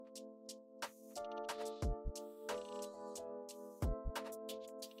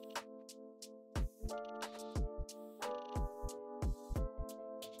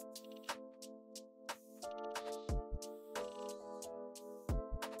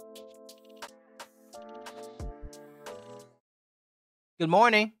Good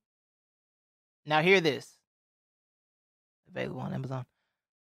morning. Now hear this. Available on Amazon.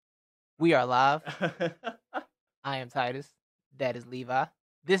 We are live. I am Titus. That is Levi.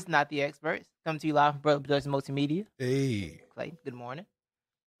 This is Not the Experts. Coming to you live from Brother Production Multimedia. Hey. Clay, good morning.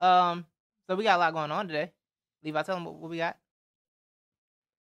 So we got a lot going on today. Levi, tell them what we got.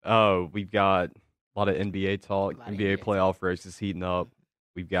 Oh, we've got a lot of NBA talk. A lot of NBA NBA playoff races heating up.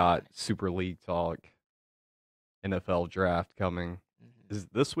 We've got Super League talk. NFL draft coming. Mhm. Is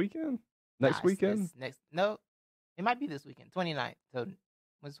it this weekend? Next Nah, weekend? No, it might be this weekend. 29th. So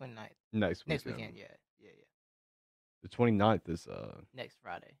when's 29th? Next weekend. Next weekend, yeah. The 29th is Next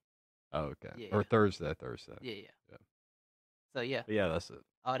Friday. oh, okay. Yeah. Or Thursday. Yeah. So yeah. But yeah, that's it.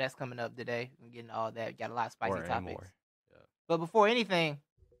 All that's coming up today. We're getting all that. Got a lot of spicy More and topics. more. Yeah. But before anything,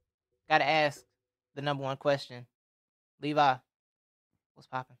 gotta ask the number one question. Levi, what's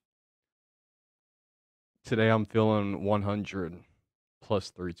popping? Today I'm feeling 100 plus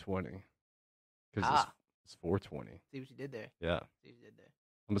 320 because it's 420. See what you did there. Yeah. See what you did there.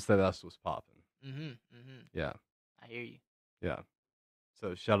 I'm gonna say that's what's popping. Mm-hmm. Yeah. I hear you. Yeah.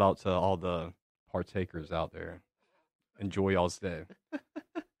 So shout out to all the partakers out there. Enjoy y'all's day.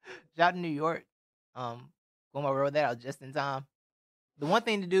 Shout out to New York. Cuomo wrote that out just in time. The one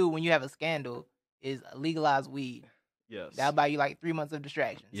thing to do when you have a scandal is legalize weed. Yes. That'll buy you like 3 months of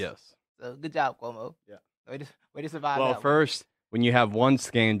distractions. Yes. So good job, Cuomo. Yeah. Way to survive. Well, that one. first, when you have one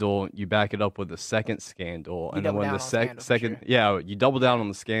scandal, you back it up with a second scandal, You and then double when down the on scandal, for second, sure. yeah, you double down on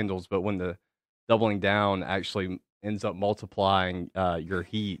the scandals. But when the doubling down actually ends up multiplying your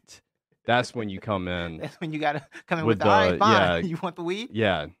heat, that's when you come in. That's when you gotta come in With with the all right, the- fine. yeah. You want the weed?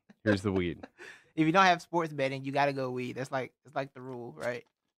 Yeah, here's the weed. If you don't have sports betting, you gotta go weed. It's like the rule, right?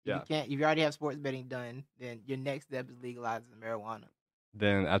 Yeah. If you already have sports betting done, then your next step is legalizing marijuana.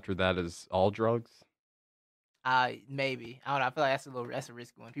 Then after that is all drugs. Maybe. I don't know. I feel like that's a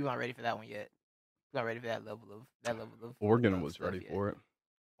risky one. People aren't ready for that one yet. People aren't ready for that level of Oregon was ready for it.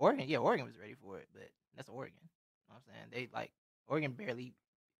 Oregon was ready for it, but that's Oregon. You know what I'm saying? Oregon barely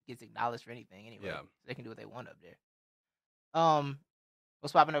gets acknowledged for anything anyway. Yeah. So they can do what they want up there.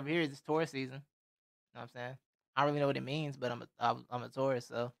 What's popping over here is this tourist season. You know what I'm saying? I don't really know what it means, but I'm a tourist,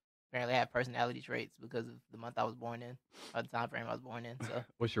 so apparently I have personality traits because of the month I was born in, or the time frame I was born in. So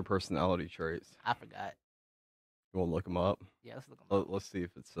What's your personality traits? I forgot. You want to look them up? Yeah, let's look them up. Let's see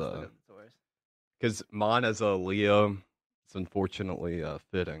if it's Let's look up the tourist. because mine as a Leo, it's unfortunately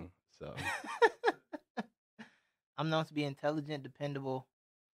fitting. So I'm known to be intelligent, dependable,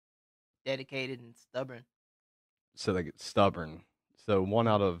 dedicated, and stubborn. so they get stubborn. So 1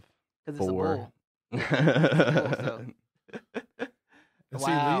 out of Because it's a 4. bull. So. And Wow,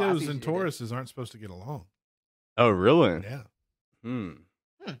 see, I see Leos what you and did there. Tauruses aren't supposed to get along. Oh, really? Yeah.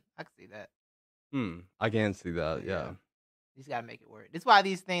 I can see that. I can see that. Yeah. You just gotta make it work. That's why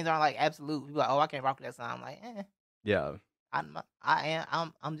these things aren't like absolute. People are like, oh, I can't rock with that sign. I'm like, Yeah. I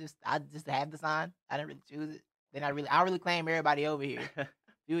just have the sign. I didn't really choose it. Then I don't really claim everybody over here.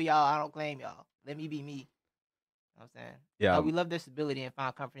 Few of y'all, I don't claim y'all. Let me be me. You know what I'm saying? Yeah. We love their stability and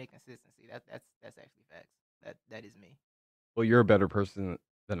find comfort and consistency. That's actually facts. That is me. Well, you're a better person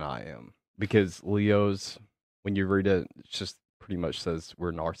than I am because Leos, when you read it, it just pretty much says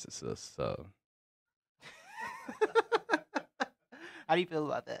we're narcissists. So How do you feel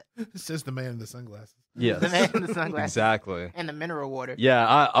about that? Says the man in the sunglasses. yes, The man in the sunglasses. exactly. And the mineral water. Yeah,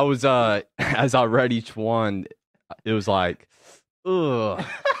 I was as I read each one, it was like, ugh.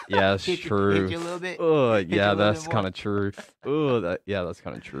 Yeah, that's Hit true. you a little bit. Ugh, you a yeah, little that's bit more. kind of true. Ugh, that's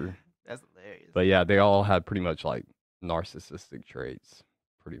kind of true. That's hilarious. But yeah, they all had pretty much like narcissistic traits,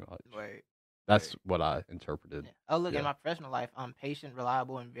 pretty much. Word. That's what I interpreted. Yeah. Oh, look, Yeah. in my professional life, I'm patient,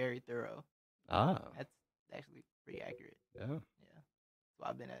 reliable, and very thorough. Ah, That's actually pretty accurate. yeah. Yeah. So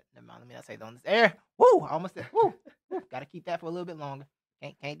I've been at, never mind, let me not say that on this air. Woo! I almost said, woo! Gotta keep that for a little bit longer.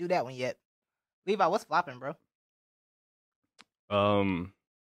 Can't do that one yet. Levi, what's flopping, bro? I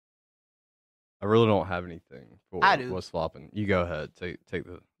really don't have anything for I do. what's flopping. You go ahead. Take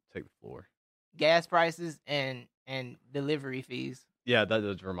the floor. Gas prices and delivery fees. Yeah, that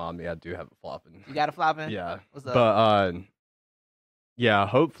does remind me. I do have it flopping. You got a flopping? Yeah, What's up? but yeah.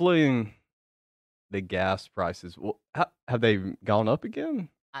 Hopefully, the gas prices. Well, have they gone up again?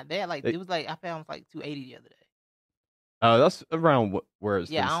 They had like, they- it was like, I paid almost like $280 the other day. That's around where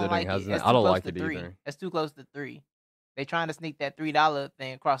it's Yeah, been I don't sitting, like it. hasn't That's it? too I don't close like to it 3. either. That's too close to 3. They trying to sneak that $3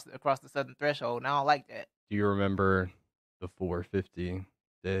 thing across the southern threshold, and I don't like that. Do you remember the 450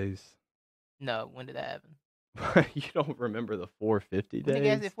 days? No, when did that happen? You don't remember the 450 When the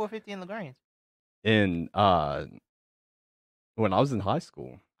gas days? at 450 in LaGrange? In when I was in high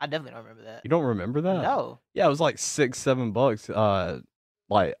school. I definitely don't remember that. You don't remember that? No. Yeah, it was like $6-7.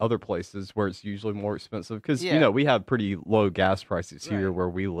 like other places where it's usually more expensive because Yeah. we have pretty low gas prices here Right. where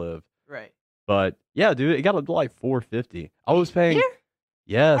we live. Right. But yeah, dude, it got up to like $4.50. I was paying. Here?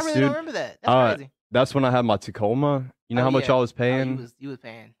 Yes, I really dude. don't remember that. That's Uh, crazy. That's when I had my Tacoma. You know Oh, how much yeah. I was Oh, paying? you was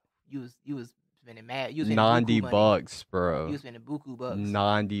paying. You was spending mad. You was spending 90 buku money. bucks, You bro. was spending buku bucks.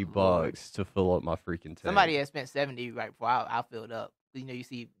 90 Lord. bucks to fill up my freaking tank. Somebody had spent 70 right before I filled up. You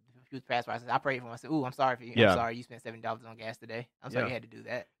see huge fast prices. I prayed for him. I said, "Ooh, I'm sorry for you. Yeah. I'm sorry you spent $70 on gas today. I'm sorry Yeah. you had to do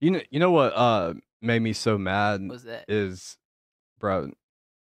that." You know what made me so mad What's that? is, bro,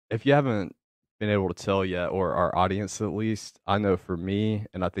 if you haven't been able to tell yet, or our audience at least, I know for me,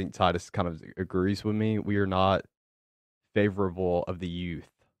 and I think Titus kind of agrees with me, we are not favorable of the youth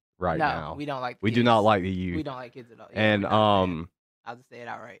right no, now. we don't like. We do not kids. like the youth. We don't like kids at all. Yeah, And we're not a fan. I'll just say it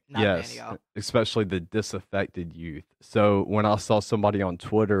outright. Not a fan of yes, y'all. especially the disaffected youth. So when I saw somebody on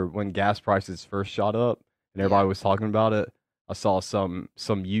Twitter when gas prices first shot up and everybody Yeah. was talking about it, I saw some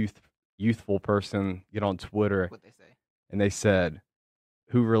youthful person get on Twitter What they say. and they said,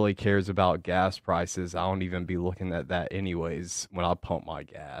 "Who really cares about gas prices? I don't even be looking at that anyways when I pump my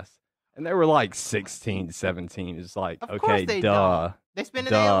gas." And they were like 16, 17. It's like, Of okay, course they duh. don't. They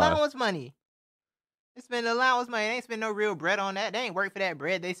spending their Duh. allowance money. They spend allowance money. They ain't spend no real bread on that. They ain't work for that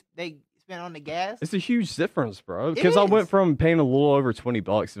bread. They spend on the gas. It's a huge difference, bro. It Because I went is. from paying a little over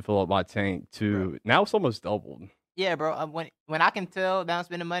 $20 to fill up my tank to now it's almost doubled. Yeah, bro. When I can tell that I'm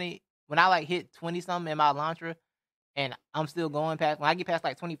spending money, when I like hit 20 something in my Elantra, and I'm still going past. When I get past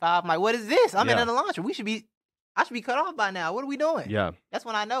like 25, I'm like, what is this? I'm Yeah. in an Elantra. I should be cut off by now. What are we doing? Yeah, That's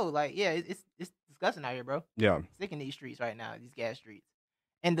when I know. Like, yeah, it's disgusting out here, bro. yeah. Sick in these streets right now, these gas streets,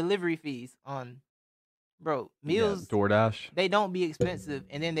 and delivery fees on, bro. Yeah, Meals DoorDash. they don't be expensive,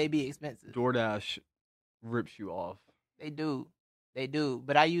 and then they be expensive. DoorDash rips you off. They do.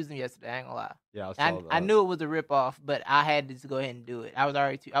 But I used them yesterday. I ain't gonna lie. Yeah, I saw that. I knew it was a ripoff, but I had to just go ahead and do it. I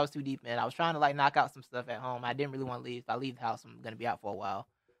was too deep in it. I was trying to like knock out some stuff at home. I didn't really want to leave. If I leave the house, I'm gonna be out for a while.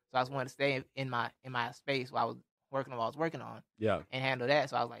 So I just wanted to stay in my space while I was working on what I was working on Yeah. and handle that.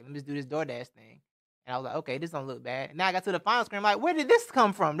 So I was like, let me just do this DoorDash thing. And I was like, okay, this don't look bad. And now I got to the final screen. I'm like, where did this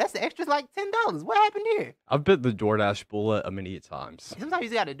come from? That's the extra's like $10. What happened here? I've bit the DoorDash bullet a many times. Sometimes you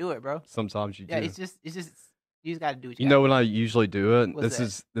just got to do it, bro. Sometimes you do. Yeah, it's just you just got to do it. You know when I usually do it? What's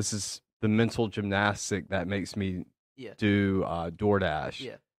This is the mental gymnastic that makes me Yeah. do DoorDash.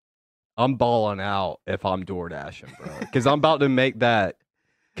 Yeah. I'm balling out if I'm DoorDashing, bro, because I'm about to make that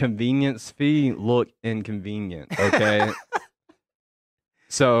convenience fee look inconvenient. Okay.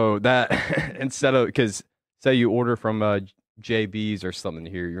 So that instead of, because say you order from JB's or something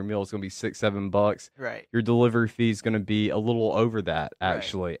here, your meal is gonna be $6-7. Right. Your delivery fee is going to be a little over that, Right.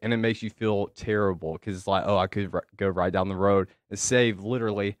 actually. And it makes you feel terrible because it's like, oh, I could go right down the road and save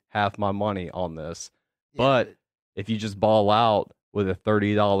literally half my money on this. Yeah, But if you just ball out with a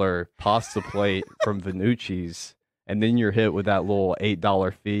 $30 pasta plate from Venucci's and then you're hit with that little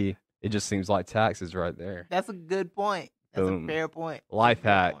 $8 fee, it just seems like taxes right there. that's a good point. That's Boom. a fair point. That's a Life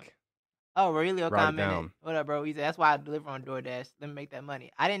fair hack. point. Oh, really? Okay, Write it I'm in it. down. What up, bro? He said, that's why I deliver on DoorDash. Let me make that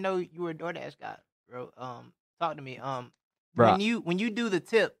money. I didn't know you were a DoorDash guy, bro. Talk to me. Bruh. When you do the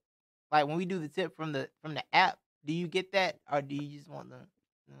tip, like when we do the tip from the app, do you get that or do you just want the?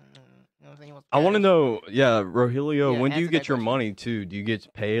 You know what I'm saying? You want I want to cash? know, yeah, Rogelio, Yeah, when do you answer get that your question. money too? Do you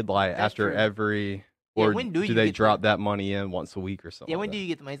get paid like That's after true. every, Yeah, or when do you they get the- drop that money in once a week or something? Yeah, when like do you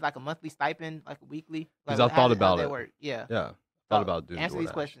get the money? It's like a monthly stipend, like a weekly. 'Cause Like, I thought how about does that it. work? Yeah. that? Yeah, So, thought about doing answer these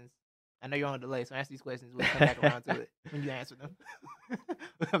DoorDash. questions. I know you're on a delay, so answer these questions. We'll come back around to it when you answer them.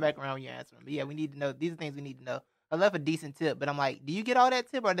 We'll come back around when you answer them. But yeah, we need to know. These are things we need to know. I left a decent tip, but I'm like, do you get all that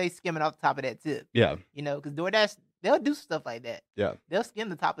tip or are they skimming off the top of that tip? Yeah, You know, because DoorDash, they'll do stuff like that. yeah. They'll skim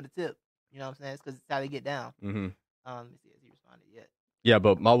the top of the tip. You know what I'm saying? It's because it's how they get down. Mm-hmm. Let me see if he responded yet. Yeah,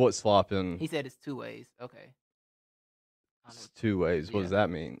 but my what's flopping He said it's 2 ways. Okay. I don't know is 2 ways. What does Yeah. that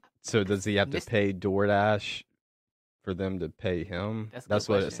mean? So does he have to Missed- pay DoorDash for them to pay him? That's a That's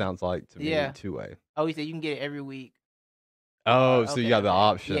good what it question. sounds like to me. Yeah. 2-way. Oh, he said you can get it every week. Oh, so you got the okay.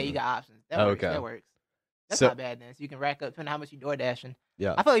 option. Yeah, you got options. That Oh, works. okay. That works. That's So- not bad then. So you can rack up depending on how much you door dashing.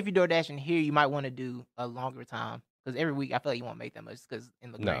 Yeah. I feel like if you door dashing here, you might want to do a longer time because every week I feel like you won't make that much because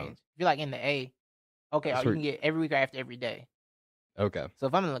in LaGrange, if you're like in the A, okay, That's or you where- can get every week or after every day. Okay. So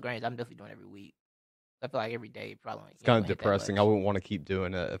if I'm in LaGrange, I'm definitely doing every week. I feel like every day probably. It's kind of depressing. I wouldn't want to keep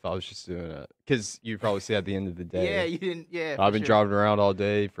doing it if I was just doing it because you probably see at the end of the day. Yeah, you didn't. Yeah, for I've been sure. driving around all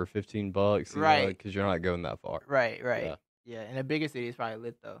day for $15, Right. Because you're not going that far. Right. Yeah. Yeah, in a bigger city, it's probably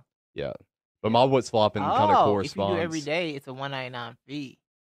lit though. Yeah. But my what's flopping kind of If you corresponds. do every day, it's a $1.99 fee.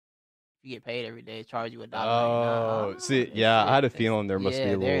 If you get paid every day, they charge you $1.99. Oh, see, it's yeah, I had a it's- feeling there must be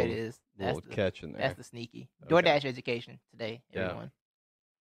a there it little, is. That's little the, catch in there. That's the sneaky Okay. DoorDash education today, Yeah. everyone.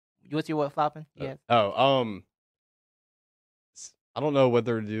 What's your what flopping? Yeah. I don't know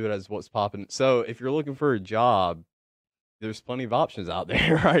whether to do it as what's popping. So if you're looking for a job, there's plenty of options out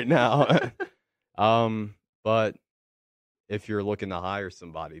there right now. But if you're looking to hire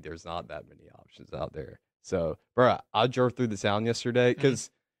somebody, there's not that many options out there. So, bro, I drove through the town yesterday because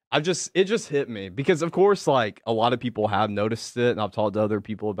it just hit me because of course, like a lot of people have noticed it, and I've talked to other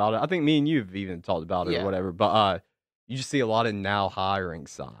people about it. I think me and you have even talked about it or whatever. But you just see a lot of now hiring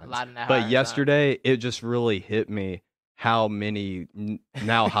signs. A lot of now but hiring yesterday, it just really hit me how many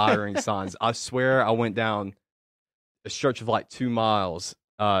now hiring signs. I swear, I went down a stretch of like 2 miles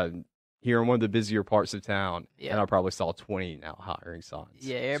here in one of the busier parts of town, and I probably saw 20 now hiring signs.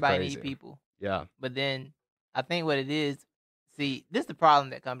 Yeah, everybody needs people. Yeah. But then I think what it is, see, this is the problem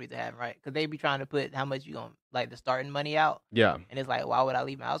that companies are having, right? Because they be trying to put how much you going to, like, the starting money out. Yeah. And it's like, why would I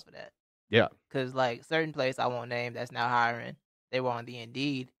leave my house for that? Yeah. Because, like, certain place I won't name that's now hiring, they were on the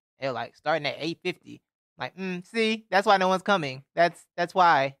Indeed. They're like, starting at $850. Like, see, that's why no one's coming. That's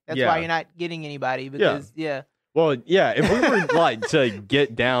why. That's why you're not getting anybody. Because, Well, yeah, if we were like to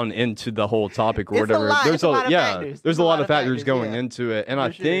get down into the whole topic or whatever, there's a lot of factors going into it. And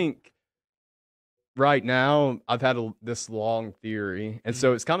I think right now I've had this long theory, and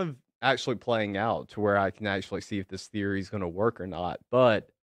so it's kind of actually playing out to where I can actually see if this theory is going to work or not. But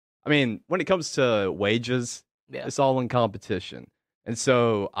I mean, when it comes to wages, it's all in competition. And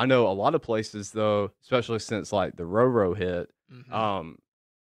so I know a lot of places, though, especially since like the Roro hit,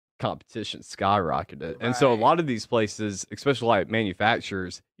 competition skyrocketed. Right. And so a lot of these places, especially like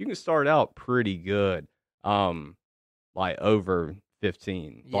manufacturers, you can start out pretty good, like over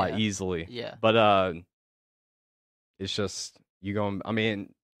 15, like easily. Yeah. But it's just you're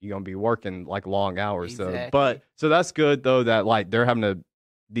gonna be working like long hours. Exactly. So that's good though that like they're having to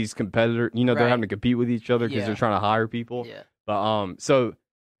these competitors, they're having to compete with each other because they're trying to hire people. Yeah. But so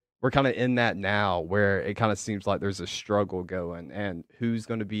we're kind of in that now where it kind of seems like there's a struggle going, and who's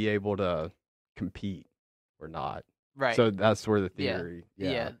going to be able to compete or not. Right. So that's where the theory.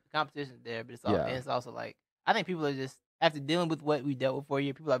 Yeah. The competition's there, but it's also like I think people are just after dealing with what we dealt with for a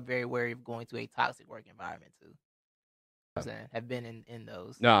year, people are very wary of going to a toxic work environment too. I'm saying have been in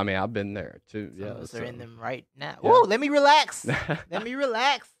those. No, I mean I've been there too. Some of us are in them right now. Yeah. Whoa, let me relax. Let me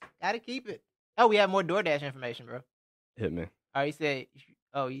relax. Gotta keep it. Oh, we have more DoorDash information, bro. Hit me. All right, he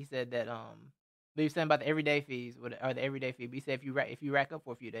said that but he was saying about the everyday fees or the everyday fee. But he said if you rack up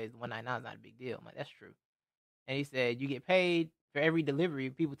for a few days, $199 is not a big deal. I'm like, that's true. And he said you get paid for every delivery.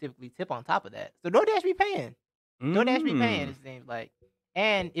 People typically tip on top of that. So DoorDash be paying. DoorDash be paying. It seems like.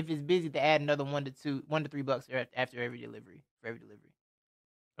 And if it's busy, to add another $1 to $3 after every delivery for every delivery.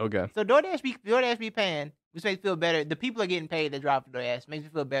 Okay. So DoorDash be paying, which makes me feel better. The people are getting paid that drive for DoorDash. Makes me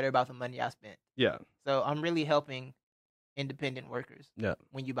feel better about the money I spent. Yeah. So I'm really helping independent workers. Yeah.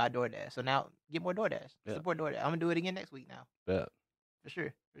 When you buy DoorDash. So now get more DoorDash. Yeah. Support DoorDash. I'm gonna do it again next week now. Bet. For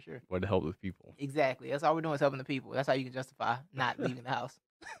sure. Way to help the people. Exactly. That's all we're doing is helping the people. That's how you can justify not leaving the house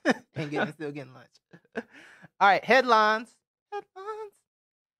and still getting lunch. All right, headlines.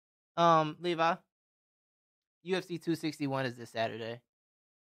 Levi. UFC 261 is this Saturday.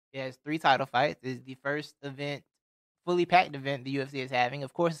 It has 3 title fights. It's the first fully packed event the UFC is having.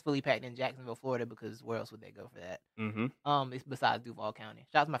 Of course, it's fully packed in Jacksonville, Florida, because where else would they go for that? Mm-hmm. It's besides Duval County.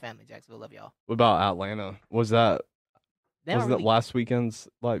 Shout out to my family in Jacksonville. Love y'all. What about Atlanta? Was that last weekend's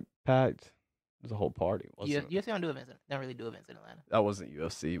like packed? It was a whole party, wasn't it? UFC don't do events. Don't really do events in Atlanta. That wasn't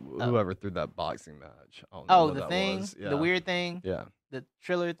UFC. Whoever threw that boxing match. I don't know Oh, what the that thing, was. Yeah. the weird thing, Yeah. the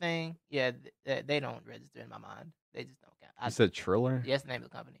Triller thing. Yeah, they don't register in my mind. They just don't count. You said Triller? Yeah, that's the name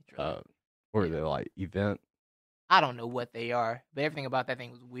of the company. Triller. Or they like event? I don't know what they are, but everything about that thing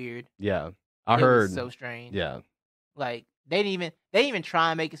was weird. Yeah, I heard. Was so strange. Yeah, like they didn't even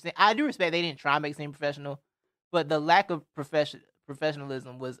try and make it seem. I do respect they didn't try and make it seem professional, but the lack of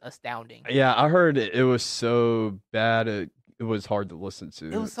professionalism was astounding. Yeah, I heard it was so bad. It was hard to listen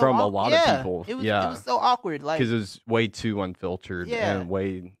to from a lot of people. It was so awkward, like because it was way too unfiltered and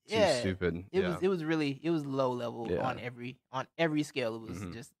way too stupid. It was low level on every scale. It was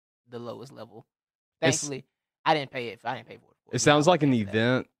just the lowest level. Thankfully, I didn't pay for it. It sounds like an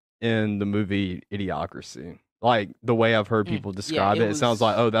event in the movie Idiocracy. Like the way I've heard people describe it sounds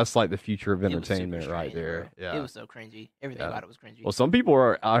like, that's like the future of entertainment right there. Bro. Yeah, it was so cringy. Everything about it was cringy. Well, some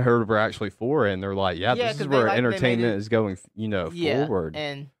people I heard were actually for it, and they're like, this is where entertainment is going, forward.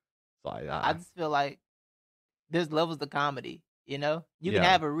 And like, I just feel like there's levels to comedy. You can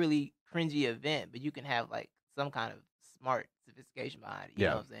have a really cringy event, but you can have like some kind of smart sophistication behind it. You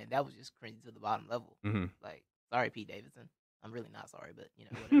know what I'm saying? That was just cringy to the bottom level. Mm-hmm. Like, sorry, Pete Davidson. I'm really not sorry, but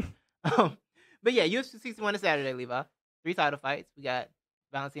whatever. But yeah, UFC 61 is Saturday, Levi. 3 title fights. We got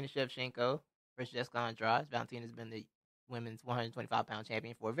Valentina Shevchenko versus Jessica Andrade. Valentina's been the women's 125-pound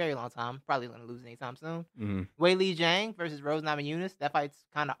champion for a very long time. Probably going to lose anytime soon. Mhm. Wei Li Zhang versus Rose Namajunas. That fight's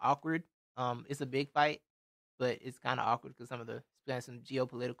kind of awkward. It's a big fight, but it's kind of awkward because some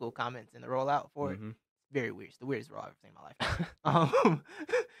geopolitical comments in the rollout for it. Mhm. Very weird. It's the weirdest Raw I've ever seen in my life.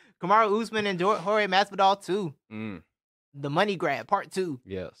 Kamaru Usman and Jorge Masvidal 2. Mm. The money grab part 2.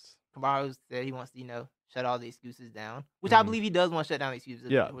 Yes. Kamaru said he wants to, shut all the excuses down, which I Mhm. believe he does want to shut down the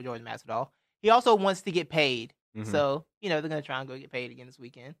excuses Yeah. for Jorge Masvidal. He also wants to get paid. Mhm. So, they're going to try and go get paid again this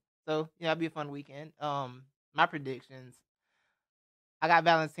weekend. So, it'll be a fun weekend. My predictions. I got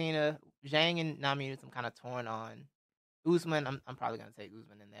Valentina, Zhang, and Namajunas. I'm kind of torn on. Usman, I'm probably going to take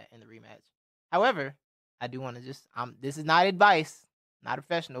Usman in the rematch. However, I do want to this is not advice, not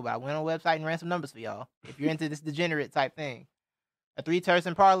professional, but I went on a website and ran some numbers for y'all. If you're into this degenerate type thing, a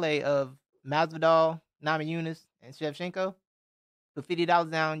 3-person parlay of Masvidal, Namajunas, and Shevchenko, put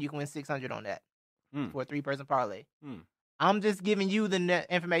 $50 down, you can win $600 on that for a 3-person parlay. I'm just giving you the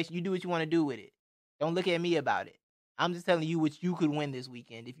information. You do what you want to do with it. Don't look at me about it. I'm just telling you what you could win this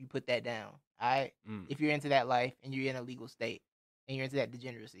weekend if you put that down. All right? If you're into that life and you're in a legal state and you're into that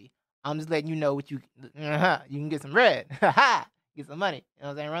degeneracy, I'm just letting you know what you can get some bread. Get some money. You know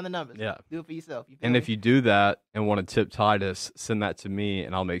what I'm saying? Run the numbers. Yeah. Do it for yourself. And if you do that and want to tip Titus, send that to me,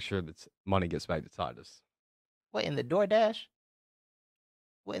 and I'll make sure that money gets back to Titus. What in the DoorDash?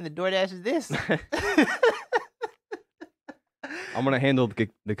 What in the DoorDash is this? I'm gonna handle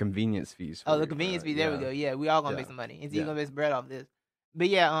the convenience fees. The convenience fee. There we go. Yeah, we all gonna make some money. And you gonna make some bread off this. But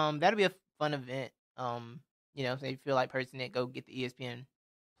yeah, that'll be a fun event. So if you feel like purchasing it, go get the ESPN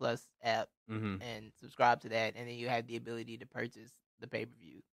Plus app and subscribe to that, and then you have the ability to purchase the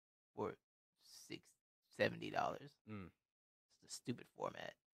pay-per-view for $70. It's a stupid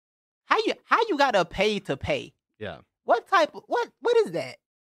format. How you gotta pay to pay? Yeah. What is that?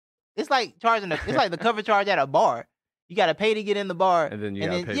 It's like charging it's like the cover charge at a bar. You gotta pay to get in the bar, and then you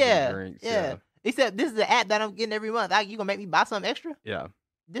gotta pay for the drinks. Yeah. Except this is the app that I'm getting every month. You gonna make me buy something extra? Yeah.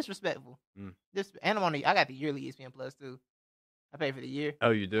 Disrespectful. And I got the yearly ESPN Plus too. I paid for the year. Oh,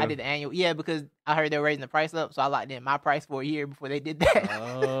 you do? I did the annual. Yeah, because I heard they were raising the price up, so I locked in my price for a year before they did that.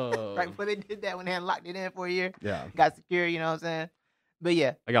 Oh. Right before they did that, when they had locked it in for a year. Yeah. Got secure, you know what I'm saying? But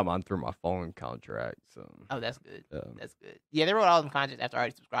yeah. I got mine through my phone contract. So. Oh, that's good. Yeah. That's good. Yeah, they wrote all them contracts after I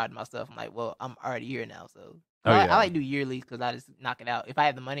already subscribed to my stuff. I'm like, well, I'm already here now, so. I like to do yearly because I just knock it out. If I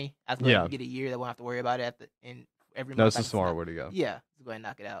have the money, I just go ahead and get a year that won't have to worry about it every month. That's a smart way to go. Yeah, just go ahead and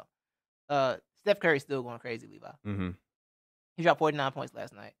knock it out. Steph Curry's still going crazy, Levi. Mm-hmm. He dropped 49 points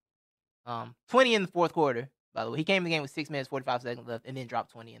last night. 20 in the fourth quarter, by the way. He came in the game with 6 minutes, 45 seconds left, and then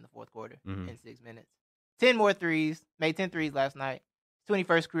dropped 20 in the fourth quarter in 6 minutes. 10 more threes. Made 10 threes last night.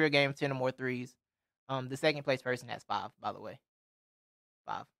 21st career game, 10 or more threes. The second place person has 5, by the way.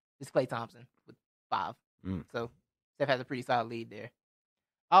 5. It's Klay Thompson with 5. So Steph has a pretty solid lead there.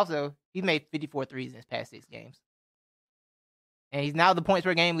 Also, he's made 54 threes in his past 6 games. And he's now the points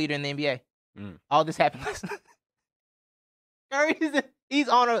per game leader in the NBA. All this happened last night. Curry, he's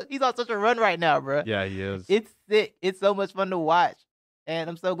on such a run right now, bro. Yeah, he is. It's sick. It's so much fun to watch. And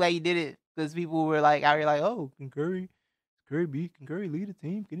I'm so glad he did it because people were like out here like, oh, can Curry lead a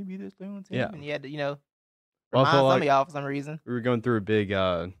team? Can he be this thing on team? Yeah. And he had to, Well, remind some of y'all for some reason. We were going through a big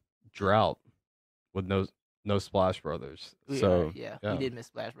drought with no Splash Brothers. We did miss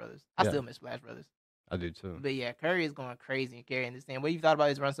Splash Brothers. I still miss Splash Brothers. I do too. But yeah, Curry is going crazy and carrying this team. What have you thought about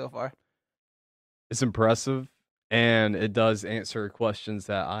his run so far? It's impressive, and it does answer questions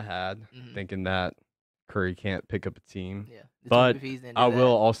that I had, thinking that Curry can't pick up a team. Yeah, but I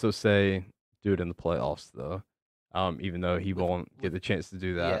will also say, do it in the playoffs, though. Even though he won't get the chance to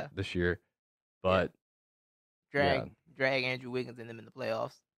do that this year, but drag Andrew Wiggins and them in the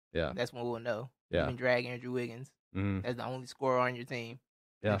playoffs. Yeah, that's when we'll know. Yeah, you can drag Andrew Wiggins. That's the only scorer on your team.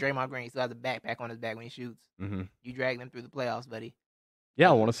 Yeah, and Draymond Green still has a backpack on his back when he shoots. You drag them through the playoffs, buddy. Yeah,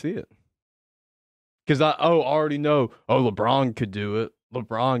 I want to see it. Because I already know. LeBron could do it.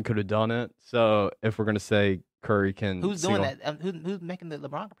 LeBron could have done it. So if we're gonna say Curry can, who's doing that? Who's making the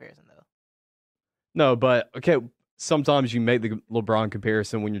LeBron comparison though? No, but okay. Sometimes you make the LeBron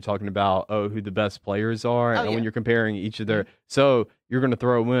comparison when you're talking about who the best players are, and when you're comparing each of their. So you're gonna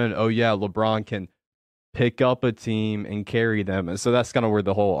throw in, LeBron can pick up a team and carry them, and so that's kind of where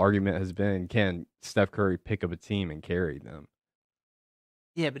the whole argument has been: can Steph Curry pick up a team and carry them?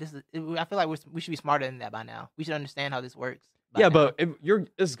 Yeah, but I feel like we should be smarter than that by now. We should understand how this works. Yeah, but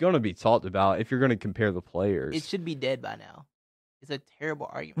it's going to be talked about if you're going to compare the players. It should be dead by now. It's a terrible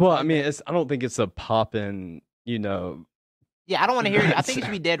argument. Well, I mean, I don't think it's a poppin', Yeah, I don't want to hear it. I think it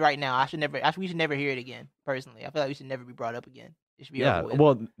should be dead right now. We should never hear it again. Personally, I feel like we should never be brought up again. It should be Yeah, over with.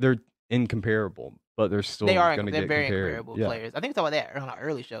 well, they're incomparable, but they're still they are going to they're get very compared. incomparable Yeah, players. I think we talked about that on our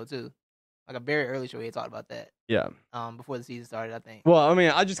early show too, like a very early show. We had talked about that yeah. before the season started. I think. Well, I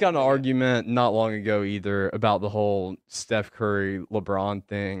mean, I just got in an Yeah. argument not long ago either about the whole Steph Curry LeBron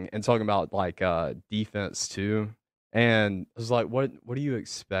thing and talking about like defense too. And I was like, what do you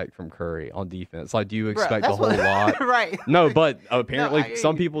expect from Curry on defense? Like, do you Bruh, expect a that's whole what- lot? right? No, but I apparently hear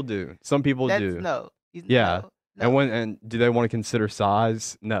some you. people do. Some people That's, do. No. Yeah. No. And do they want to consider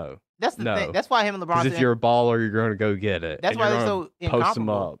size? No. That's the no. thing. That's why him and LeBron. Because if you're a baller, you're going to go get it. That's and why you're they're gonna so post them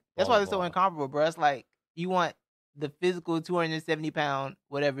incomparable. up. That's blah, why they're so blah. incomparable, bro. It's like you want the physical 270-pound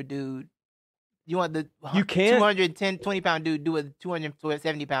whatever dude. You want the You can't- 210, 20-pound dude do what the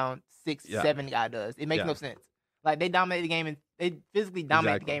 270-pound 6'7" Yeah. guy does. It makes Yeah. no sense. Like they dominate the game and they physically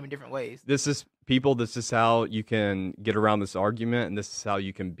dominate Exactly. the game in different ways. This is how you can get around this argument, and this is how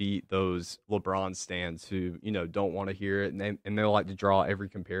you can beat those LeBron stands who don't want to hear it, and they like to draw every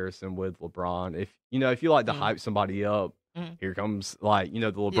comparison with LeBron. If you like to Mhm. hype somebody up, Mhm. here comes the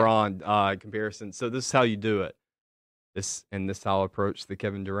LeBron comparison. So this is how you do it. This is how I approached the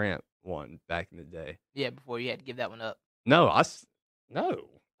Kevin Durant one back in the day. Yeah, before you had to give that one up. No, I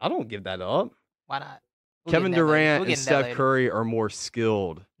don't give that up. Why not? We'll Kevin get into that later. Durant We'll get and into that Steph later. Curry are more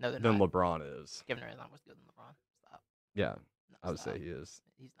skilled No, they're than not. LeBron is. Kevin Durant's not more skilled than LeBron. Stop. Yeah, No, I would stop. say he is.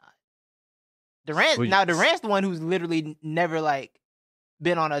 He's not. Durant. Sweet. Now Durant's the one who's literally never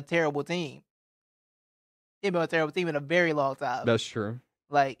been on a terrible team. He's been on a terrible team in a very long time. That's true.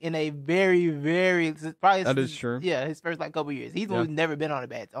 In a very, very probably That is true. Yeah, his first couple years. He's the one who's never been on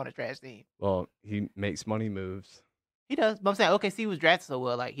a trash team. Well, he makes money moves. He does. But I'm saying OKC was drafted so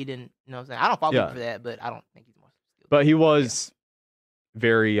well, he didn't. You know what I'm saying? I don't fault Yeah. him for that, but I don't think he's more skilled. But he was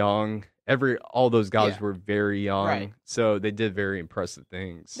very young. All those guys Yeah. were very young, Right. so they did very impressive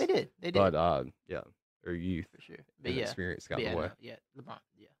things. They did. But their youth For sure. But and yeah. experience got But in yeah, the way. no, yeah. LeBron.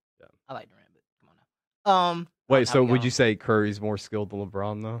 Yeah. Yeah. I like Durant, but come on now. Wait, how so we would going? you say Curry's more skilled than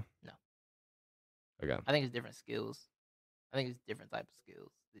LeBron though? No. Okay. I think it's different skills. I think it's different type of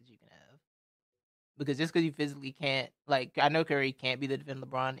skills that you can have. Because just because you physically can't, I know Curry can't be the defender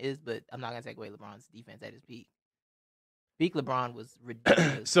LeBron is, but I'm not gonna take away LeBron's defense at his peak. Peak LeBron was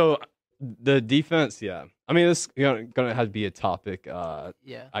ridiculous. So the defense, yeah. I mean, this gonna have to be a topic,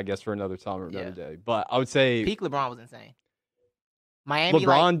 yeah, I guess, for another time or another Yeah. day. But I would say peak LeBron was insane. Miami,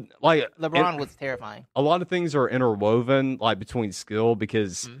 LeBron, LeBron was terrifying. a lot of things are interwoven, between skill,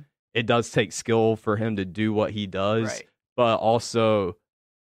 because Mhm. it does take skill for him to do what he does. Right. But also,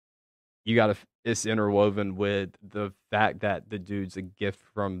 it's interwoven with the fact that the dude's a gift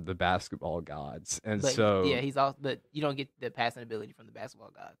from the basketball gods, and But so he's also, but you don't get the passing ability from the basketball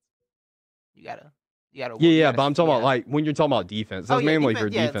gods. You gotta. yeah. But I'm talking about when you're talking about defense. That's mainly for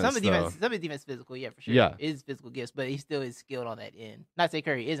defense. Some of the though. defense, some of the defense is physical, yeah, for sure. Yeah. It is physical gifts, but he still is skilled on that end. Not to say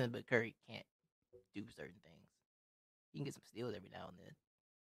Curry isn't, but Curry can't do certain things. He can get some steals every now and then.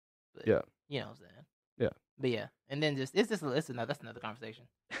 But, Yeah. you know what I'm saying. Yeah. But yeah, and then that's another conversation.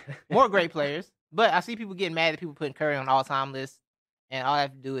 More great players, but I see people getting mad at people putting Curry on all time lists, and all I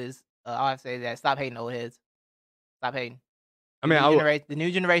have to do is all I have to say is that stop hating old heads. Stop hating. I mean, The new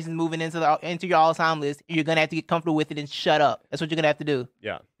generation is moving into your all time list. You're gonna have to get comfortable with it and shut up. That's what you're gonna have to do.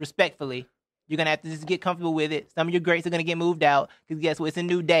 yeah. Respectfully, you're gonna have to just get comfortable with it. Some of your greats are gonna get moved out because guess what? It's a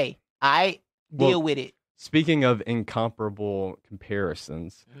new day. Deal Well, with it. Speaking of incomparable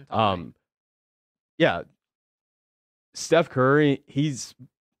comparisons, Mhm. yeah, Steph Curry,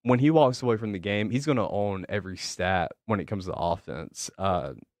 when he walks away from the game, he's going to own every stat when it comes to offense,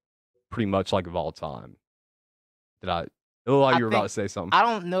 pretty much of all time. It looked like you were about to say something. I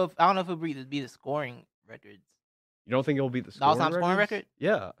don't know if it'll be the scoring records. You don't think it'll be the The all-time scoring records? record?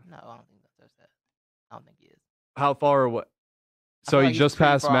 Yeah. No, I don't think that's that. I don't think he is. How far away? I So feel he like he's just pretty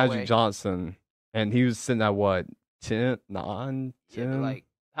passed far Magic away. Johnson, and he was sitting at what, 10, 9, 10? Yeah, but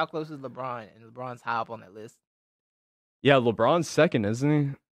how close is LeBron? And LeBron's high up on that list. Yeah, LeBron's second, isn't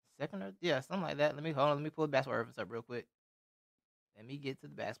he? Second or something like that. Let me pull the basketball reference up real quick. Let me get to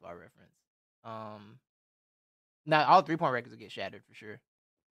the basketball reference. Now all 3-point records will get shattered for sure.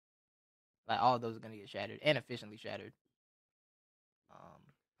 All of those are gonna get shattered and efficiently shattered.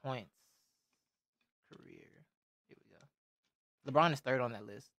 Points, career. Here we go. LeBron is third on that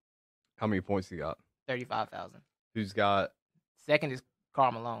list, How many points he got? 35,000. Who's got? Second is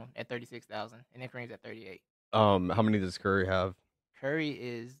Karl Malone at 36,000, and then Kareem's at 38. How many does Curry have? Curry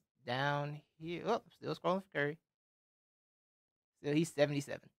is down here. Oh, still scrolling for Curry. Still, he's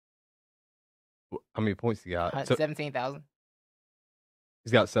 77. How many points he got? So 17,000.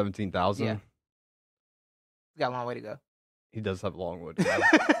 he's got 17,000. Yeah. He's got a long way to go. He does have a long way to go.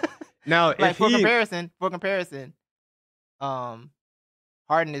 Now, if for he, comparison,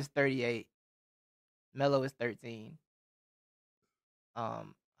 Harden is 38. Melo is 13. I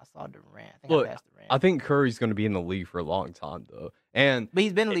saw Durant. I think Look, I passed Durant. I think Curry's going to be in the league for a long time, though. And But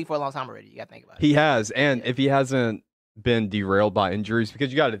he's been in the league for a long time already. You got to think about it. he has. And Yeah. if he hasn't been derailed by injuries,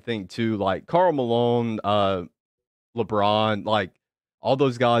 because you got to think, too, like Karl Malone, LeBron, like all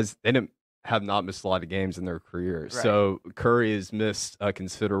those guys, they have not missed a lot of games in their career. Right. So Curry has missed a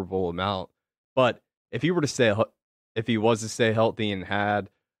considerable amount. But if he were to if he was to stay healthy and had,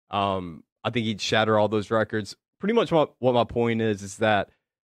 I think he'd shatter all those records. Pretty much what my point is that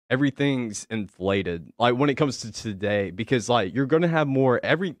everything's inflated. Like when it comes to today, because like you're gonna have more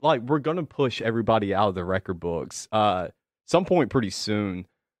we're gonna push everybody out of the record books some point pretty soon.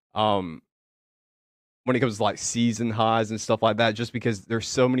 When it comes to like season highs and stuff like that, just because there's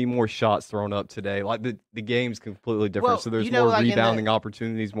so many more shots thrown up today. Like the game's completely different. Well, so there's you know, more like rebounding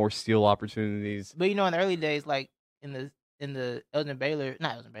opportunities, more steal opportunities. But in the early days, like in the Elgin Baylor,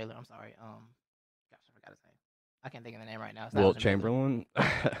 not Elgin Baylor. I'm sorry. Gosh, I forgot his name. I can't think of the name right now. It's not Wilt Elgin Baylor. Chamberlain.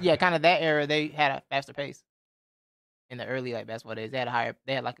 Yeah, kind of that era. They had a faster pace in the early like basketball days. They had a higher.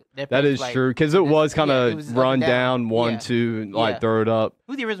 They had like their That pace, is like, true, because it was kind it of was up run and down, Yeah. 1-2, like Yeah. throw it up.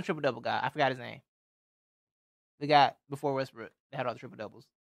 Who's the original triple double guy? I forgot his name. The guy before Westbrook that had all the triple doubles.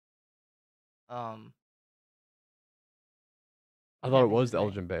 I can't thought it think of was his name.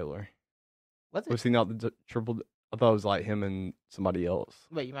 Elgin Baylor. What's it? Was he not the triple? I thought it was like him and somebody else.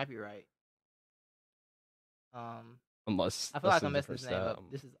 Wait, you might be right. Unless I feel like I'm that's a messing his name different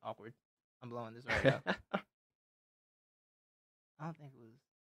up. This is awkward. I'm blowing this right now. I don't think it was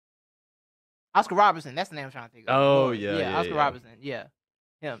Oscar Robertson. That's the name I'm trying to think of. Oh, Lord. yeah, Oscar yeah. Robertson. Yeah,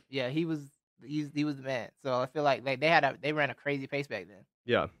 him. Yeah, he was the man. So I feel like they ran a crazy pace back then.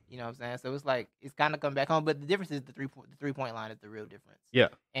 Yeah. You know what I'm saying? So it's like it's kind of come back home, but the difference is the 3-point line is the real difference. Yeah.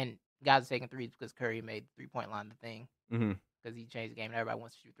 And guys are taking threes because Curry made the 3-point line the thing Mm-hmm. because he changed the game and everybody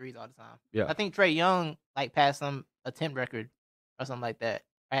wants to shoot threes all the time. Yeah. I think Trae Young like passed some attempt record or something like that.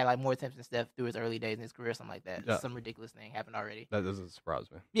 I had like more attempts than Steph through his early days in his career, something like that. Yeah. Some ridiculous thing happened already. That doesn't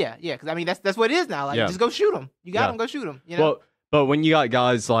surprise me. Yeah, because I mean that's what it is now. Like Yeah. just go shoot him. You got Yeah. him, go shoot him. You know. Well, but when you got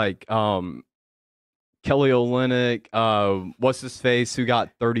guys like Kelly Olynyk, what's his face, who got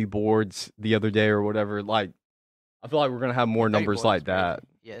 30 boards the other day or whatever, like I feel like we're gonna have more That 30 numbers board like was that. crazy.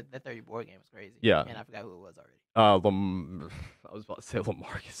 Yeah, that 30 board game was crazy. Yeah. And I forgot who it was already. I was about to say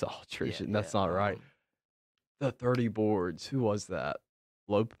LaMarcus Aldridge, Yeah, and that's yeah, not right. The 30 boards. Who was that?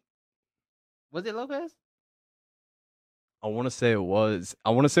 Was it Lopez? I want to say it was. I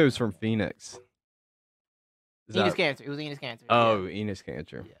want to say it was from Phoenix. Is Enes that- Kanter. It was Enes Kanter. Oh, yeah. Enes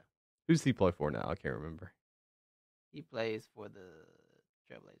Kanter. Yeah. Who's he play for now? I can't remember. He plays for the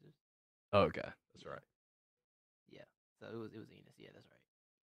Trailblazers. Oh, okay, that's right. So it was Enes. Yeah, that's right.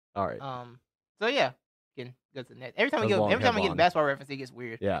 All right. So yeah, can go to the next. Every time That was a long we get a headline. basketball reference, it gets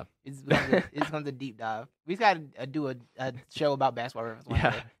weird. Yeah. It becomes a deep dive. We just got to do a show about basketball reference. One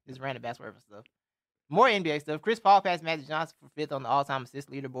Yeah. day. Just random basketball reference stuff. More NBA stuff. Chris Paul passed Magic Johnson for 5th on the all-time assist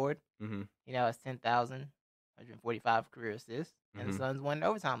leaderboard. Mm-hmm. He now has 10,145 career assists, and the Mhm. Suns won in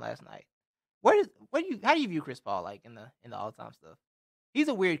overtime last night. How do you view Chris Paul like in the all-time stuff? He's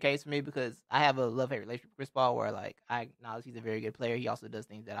a weird case for me because I have a love-hate relationship with Chris Paul, where like I acknowledge he's a very good player. He also does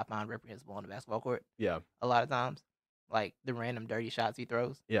things that I find reprehensible on the basketball court Yeah. a lot of times, like the random dirty shots he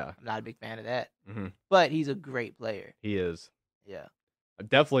throws. Yeah. I'm not a big fan of that, Mm-hmm. but he's a great player. He is Yeah,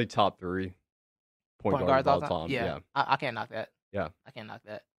 definitely top 3 point guards of all time. Yeah, I can't knock that. Yeah. I can't knock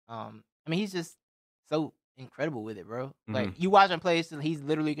that. I mean, he's just so incredible with it, bro. Mm-hmm. Like you watch him play, so he's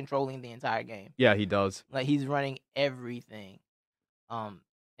literally controlling the entire game. Yeah, he does. Like he's running everything.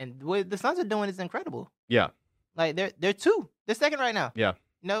 And what the Suns are doing is incredible. Yeah. Like they're second right now. Yeah.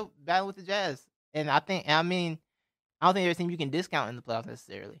 You know, battle with the Jazz. And I don't think there's a team you can discount in the playoffs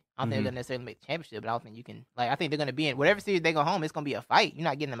necessarily. I don't think they're gonna necessarily make the championship, but I don't think you can I think they're gonna be in whatever series they go home, it's gonna be a fight. You're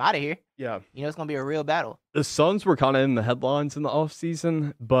not getting them out of here. Yeah. You know, it's gonna be a real battle. The Suns were kind of in the headlines in the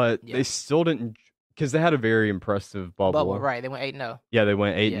offseason, but Yeah. they still didn't, because they had a very impressive bubble. Right. They went 8-0. Yeah, they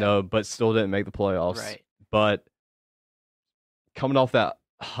went 8-0, but still didn't make the playoffs. Right. But coming off that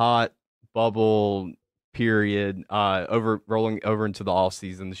hot bubble period, rolling over into the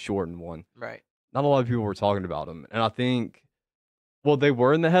offseason, the shortened one, Right. not a lot of people were talking about them. And I think, well, they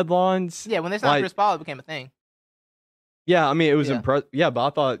were in the headlines. Yeah, when they signed Like- Chris Paul, it became a thing. Yeah, I mean, it was Yeah. impressive. Yeah, but I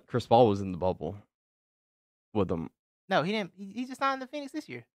thought Chris Paul was in the bubble with them. No, he didn't. He just signed the Phoenix this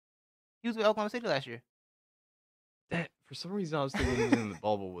year. He was with Oklahoma City last year. For some reason, I was thinking he was in the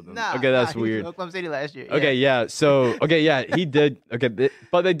bubble with them. Nah, Okay, that's he was weird. in Oklahoma City last year. Okay, yeah. So, he did. Okay,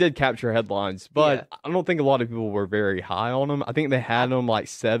 but they did capture headlines. But Yeah. I don't think a lot of people were very high on him. I think they had him like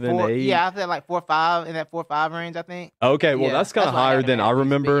 7, 8. Yeah, I said like 4-5 in that 4-5 range. I think. Okay, well, Yeah, that's kind of that's what I higher had him than at I least, but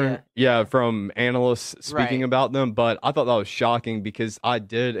remember. yeah. Yeah, from analysts speaking Right. about them. But I thought that was shocking because I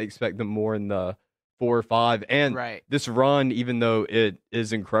did expect them more in the 4 or 5. And Right. this run, even though it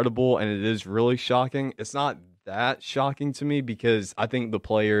is incredible and it is really shocking, it's not that shocking to me because I think the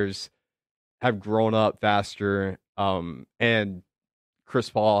players have grown up faster. And Chris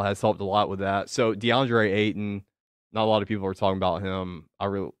Paul has helped a lot with that. So DeAndre Ayton, not a lot of people are talking about him. I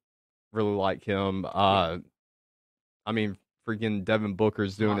really like him. I mean, freaking Devin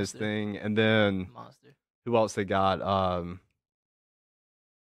Booker's doing his Monster. thing, and then Monster. who else they got? You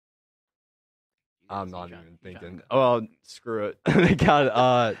gotta I'm see not John- even you trying to thinking. go. Oh, well, screw it. They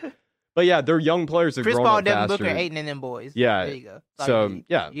got but yeah, they're young players that Chris grown Paul, up Devin faster. Booker, Ayton, and them boys. Yeah, There you go. That's all so, you need.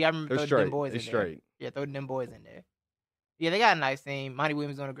 yeah, You gotta remember They're throw straight. them boys They're in there. straight. Yeah, throw them boys in there. Yeah, they got a nice team. Monty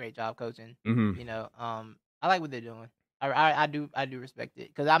Williams doing a great job coaching. Mm-hmm. You know, I like what they're doing. I do respect it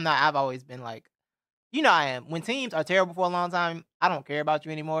because I've always been like, you know, I am. When teams are terrible for a long time, I don't care about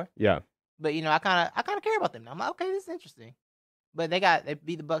you anymore. Yeah. But you know, I kind of care about them now. I'm like, okay, this is interesting. But they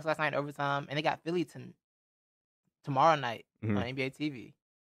beat the Bucks last night in overtime, and they got Philly tomorrow night Mhm. on NBA TV.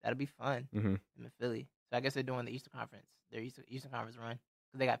 That'll be fun. Mm-hmm. I'm in Philly, so I guess they're doing the Eastern Conference, their Eastern Conference run.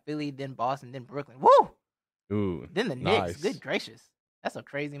 So they got Philly, then Boston, then Brooklyn. Woo! Ooh. Then the nice. Knicks. Good gracious, that's a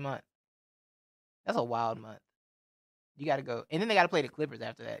crazy month. That's a wild month. You got to go, and then they got to play the Clippers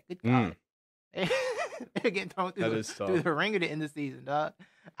after that. Good God. They're getting thrown That through, is through tough. the ringer to end the season, dog.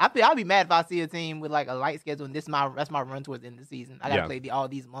 I'll be mad if I see a team with like a light schedule and that's my run towards the end of the season. I gotta Yeah. play all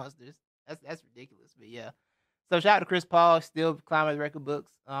these monsters. That's ridiculous. But yeah. So shout out to Chris Paul, still climbing the record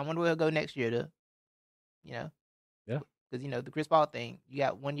books. I wonder where he'll go next year to, you know. Yeah. Because you know the Chris Paul thing, you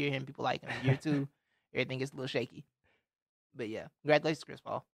got 1 year him, people like him. Year 2, everything gets a little shaky. But yeah, congratulations, Chris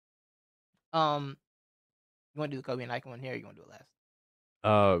Paul. You want to do the Kobe and Nike one here, or you want to do it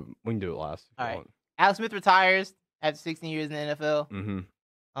last? We can do it last. All right. Alex Smith retires after 16 years in the NFL. Mm-hmm.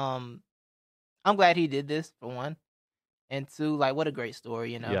 I'm glad he did this, for one. And two, like, what a great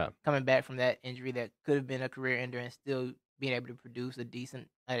story, you know? Yeah. Coming back from that injury that could have been a career ender and still being able to produce at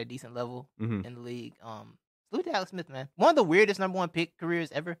a decent level Mm-hmm. in the league. Salute to Alex Smith, man. One of the weirdest number 1 pick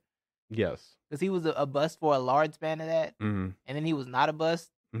careers ever. Yes. Because he was a bust for a large span of that. Mm-hmm. And then he was not a bust.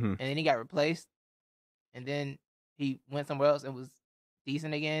 Mm-hmm. And then he got replaced. And then he went somewhere else and was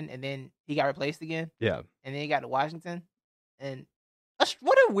decent again. And then he got replaced again. Yeah. And then he got to Washington. And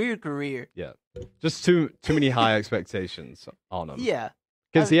what a weird career. Just too many high expectations on him. Yeah.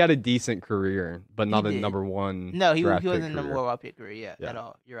 Because he had a decent career, but not a did. number 1. No, he draft wasn't pick a number career. 1 pick career Yeah. at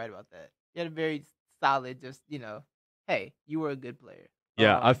all. You're right about that. He had a very solid, just, you know, hey, you were a good player.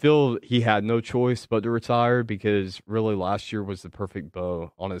 Yeah, I feel he had no choice but to retire because really last year was the perfect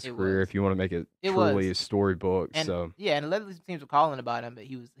bow on his It career was. if you want to make it It truly was. a storybook. And So yeah, and a lot of these teams were calling about him, but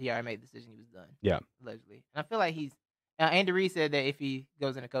he already made the decision. He was done. Yeah. Allegedly. And I feel like Andy Reid said that if he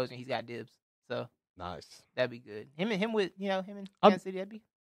goes into coaching, he's got dibs. So nice. that'd be good. Him and I'm- Kansas City, that'd be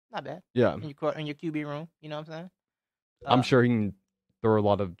not bad. Yeah. In your QB room, you know what I'm saying? I'm sure he can throw a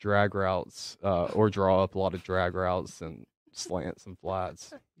lot of drag routes or draw up a lot of drag routes and slants and flats.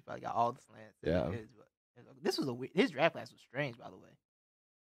 He probably got all the slants. Yeah. This was his draft class was strange, by the way.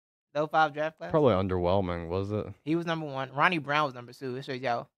 The 05 draft class. Probably underwhelming, was it? He was number 1. Ronnie Brown was number 2. It shows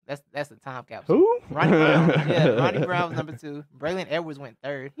y'all that's a time capsule. Who? Ronnie Brown. Yeah, Ronnie Brown was number 2. Braylon Edwards went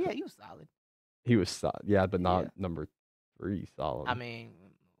 3rd. Yeah, he was solid. He was solid. Yeah, but not Yeah. number 3 solid. I mean,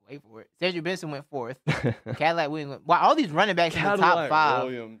 wait for it. Cedric Benson went 4th. Cadillac Williams went. Wow, all these running backs in the top Cadillac 5.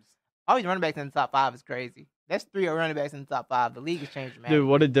 Williams. All these running backs in the top 5 is crazy. That's 3 running backs in the top 5. The league has changed dramatically. Dude,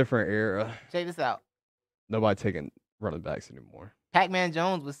 what a different era. Check this out. Nobody taking running backs anymore. Pac-Man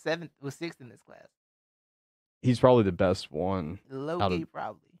Jones was 6th in this class. He's probably the best one. Low Out key, of-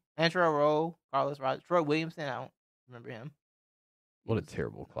 probably. Antrell Rowe, Carlos Rogers, Troy Williamson. I don't remember him. He What a was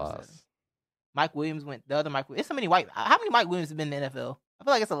terrible number 7. class. Mike Williams went. The other Mike. It's so many white. How many Mike Williams have been in the NFL? I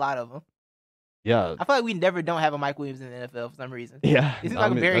feel like it's a lot of them. Yeah. I feel like we never don't have a Mike Williams in the NFL for some reason. Yeah. It seems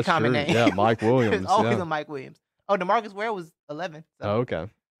like a very that's common true. name. Yeah, Mike Williams. There's always yeah. a Mike Williams. Oh, DeMarcus Ware was 11. So. Oh, okay.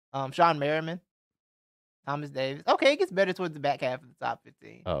 Sean Merriman, Thomas Davis. Okay, it gets better towards the back half of the top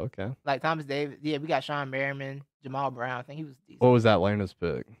 15. Oh, okay. Like Thomas Davis. Yeah, we got Sean Merriman, Jamal Brown. I think he was decent. What was Atlanta's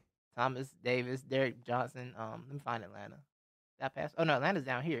pick? Thomas Davis, Derek Johnson. Let me find Atlanta. Did I pass? Oh no, Atlanta's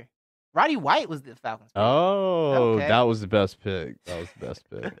down here. Roddy White was the Falcons pick. Oh, Okay. that was the best pick. That was the best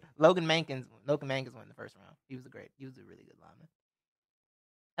pick. Logan Mankins went in the first round. He was a really good lineman.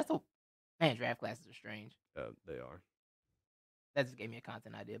 Man, draft classes are strange. They are. That just gave me a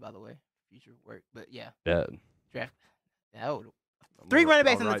content idea, by the way. Future work. But yeah, Dead. draft. Oh, 3 running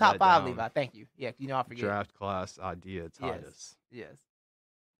backs in the top 5, Levi. Thank you. Yeah, I forget. Draft class idea, Titus. Yes.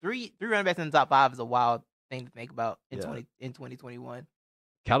 3 running backs in the top 5 is a wild thing to think about in Yeah. 2021.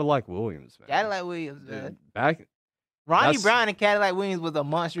 Cadillac Williams, man. Cadillac Williams, man. Dude, back. Ronnie that's- Brown and Cadillac Williams was a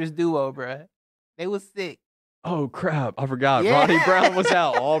monstrous duo, bruh. They was sick. Oh crap! I forgot. Yeah. Ronnie Brown was at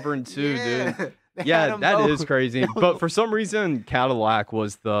Auburn too, dude. They had Yeah, them that is both. crazy. But for some reason, Cadillac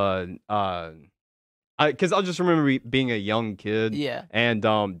was the because I just remember being a young kid, Yeah. and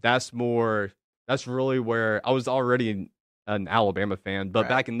that's really where I was already an Alabama fan. But Right.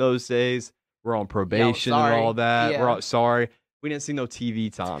 back in those days, we're on probation and all sorry. that. Yeah. We're all, sorry. We didn't see no TV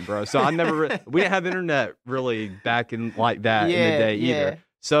time, bro. So I never we didn't have internet really back in like that in the day either.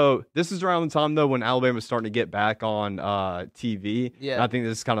 So this is around the time though when Alabama was starting to get back on TV. Yeah. And I think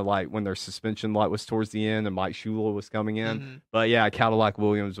this is kind of like when their suspension was towards the end and Mike Shula was coming in. Mhm. But yeah, Cadillac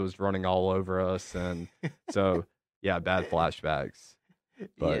Williams was running all over us, and so yeah, bad flashbacks.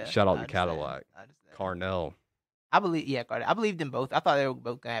 But Yeah, shout out I to understand. Cadillac, I understand. Carnell. I believe, Carter. I believed them both. I thought they were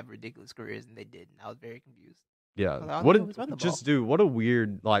both gonna have ridiculous careers, and they didn't. I was very confused. Yeah, Well, all what they did was run the what a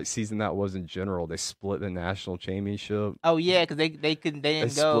weird like season that was in general. They split the national championship, Oh yeah, because they didn't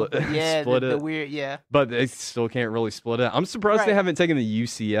go. split- Yeah, split the it. weird. Yeah, but they still can't really split it. I'm surprised they Right. haven't taken the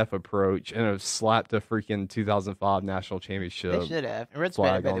UCF approach and have slapped the freaking 2005 national they championship. should have. In retrospect,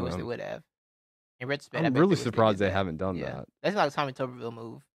 I flag bet they on wish they them. would have. In retrospect, I I'm bet they really wish surprised did they that. haven't done Yeah, that. that's like a Tommy Tuberville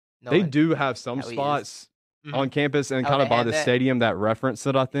move. They knowing do have some how he is. spots Mhm. on campus and Oh, kind they of by have the that? stadium that reference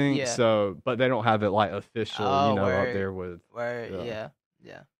it, I think. Yeah. So, but they don't have it like official, Oh, up word. there with. Word, Yeah. yeah.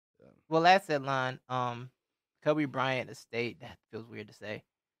 Yeah. Well, last headline, Kobe Bryant estate. That feels weird to say.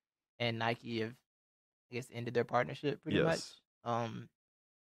 And Nike have, I guess, ended their partnership pretty much. Yes. I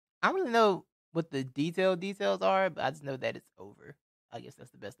don't really know what the details are, but I just know that it's over. I guess that's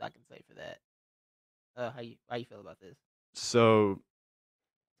the best I can say for that. How you feel about this? So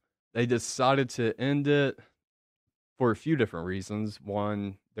they decided to end it for a few different reasons.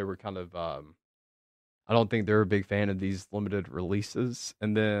 One, they were kind of, I don't think they're a big fan of these limited releases.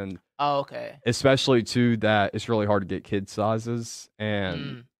 And then, Oh, okay. especially too, that it's really hard to get kid sizes.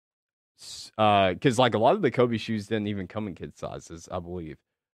 And, because like a lot of the Kobe shoes didn't even come in kid sizes, I believe.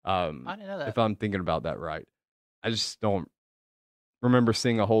 I didn't know that. If I'm thinking about that right. I just don't remember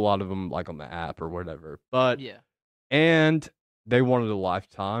seeing a whole lot of them like on the app or whatever. But Yeah. and they wanted a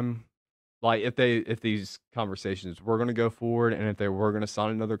lifetime. Like if these conversations were going to go forward and if they were going to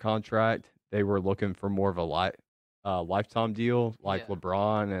sign another contract, they were looking for more of a lifetime deal like Yeah.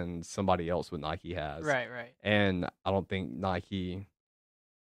 LeBron and somebody else with Nike has. Right. And I don't think Nike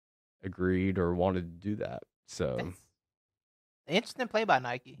agreed or wanted to do that. So That's an interesting play by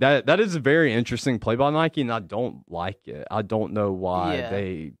Nike. that is a very interesting play by Nike, and I don't like it. I don't know why Yeah.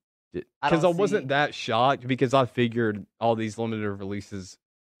 they did, I because I don't wasn't see- that shocked because I figured all these limited releases,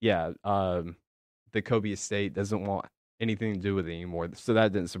 yeah, the Kobe estate doesn't want anything to do with it anymore, so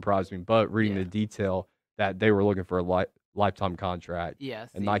that didn't surprise me. But reading Yeah. the detail that they were looking for a lifetime contract, Yeah.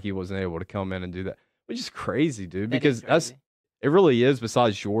 and Nike wasn't able to come in and do that, which is crazy, dude. That is Because crazy. it really is.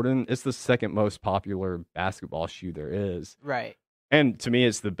 Besides Jordan, it's the second most popular basketball shoe there is. Right. And to me,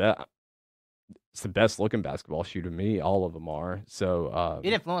 it's the best. It's the best looking basketball shoe to me. All of them are. So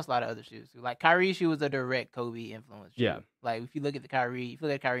It influenced a lot of other shoes too. Like Kyrie's shoe was a direct Kobe influence. Shoe. Yeah. Like if you look at Kyrie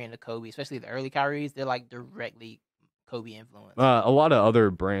and the Kobe, especially the early Kyries, they're like directly Kobe influence. a lot of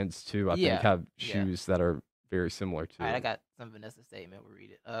other brands too, I Yeah, think, have yeah. shoes that are very similar to All right, I it. got some Vanessa statement. We'll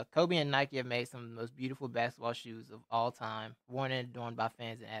read it. Kobe and Nike have made some of the most beautiful basketball shoes of all time, worn and adorned by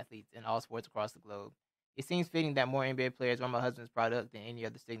fans and athletes in all sports across the globe. It seems fitting that more NBA players wear my husband's product than any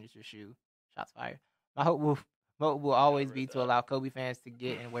other signature shoe. Shots fired. My hope will always be to allow Kobe fans to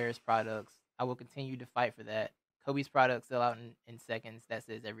get and wear his products. I will continue to fight for that. Kobe's products sell out in seconds. That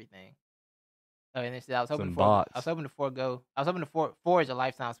says everything. Oh, and it said I was hoping Some to bots. forge a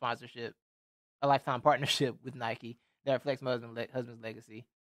lifetime sponsorship, a lifetime partnership with Nike that reflects my husband's legacy.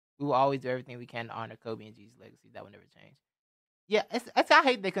 We will always do everything we can to honor Kobe and G's legacy. That will never change. Yeah, I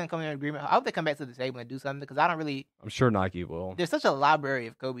hate they couldn't come to an agreement. I hope they come back to the table and do something because I don't really. I'm sure Nike will. There's such a library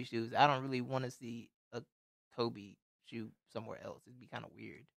of Kobe shoes. I don't really want to see a Kobe shoe somewhere else. It'd be kind of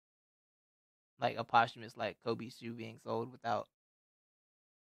weird. Like a posthumous like Kobe shoe being sold without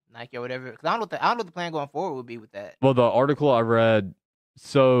Nike or whatever. Because I don't know what the plan going forward would be with that. Well, the article I read,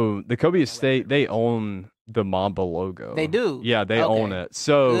 so the Kobe read estate, it. they own the Mamba logo. They do? Yeah, they Okay. own it.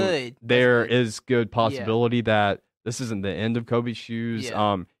 So Good. That's there good. is good possibility that this isn't the end of Kobe's shoes.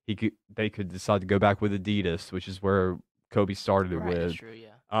 Yeah. They could decide to go back with Adidas, which is where Kobe started it Right, that's with. true.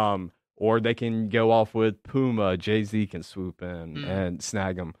 Yeah. or they can go off with Puma. Jay-Z can swoop in and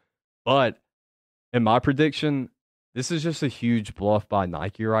snag them. But in my prediction, this is just a huge bluff by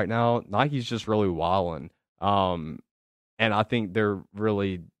Nike right now. Nike's just really wilding. And I think they're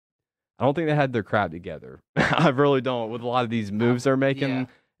really, I don't think they had their crap together. I really don't with a lot of these moves they're making. Yeah.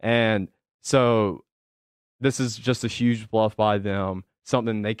 And so this is just a huge bluff by them,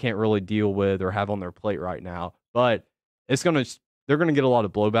 something they can't really deal with or have on their plate right now. But they're going to get a lot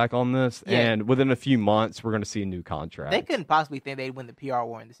of blowback on this. Yeah. And within a few months, we're going to see a new contract. They couldn't possibly think they'd win the PR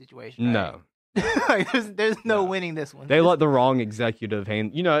war in this situation. Right? No. Like, there's no winning this one. They let the wrong executive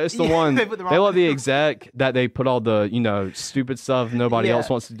hand. It's the one. They put the They wrong let the exec that they put all the stupid stuff nobody Yeah. else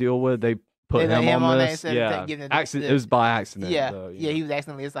wants to deal with. They put They let him on there this. instead of Yeah, giving it It was by accident. Yeah, though, yeah, he was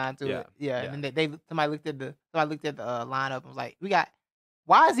accidentally assigned to Yeah, it. Yeah, yeah. and then somebody looked at the lineup and was like,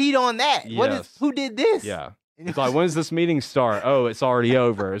 why is he on that? Yes. Who did this? Yeah. It's like, when does this meeting start? Oh, it's already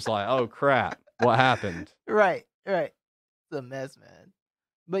over. It's like, oh crap, what happened? Right. It's a mess, man.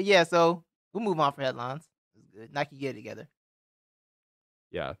 But yeah, so we'll move on for headlines. It's good. Nike get it together.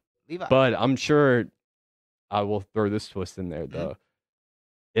 Yeah, Levi. but I'm sure I will throw this twist in there though.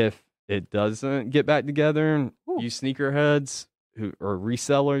 If it doesn't get back together, you sneakerheads who are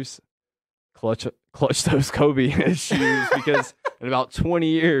resellers, clutch those Kobe shoes because in about 20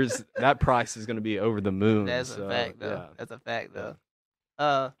 years that price is going to be over the moon. That's so, a fact, though. yeah. That's a fact,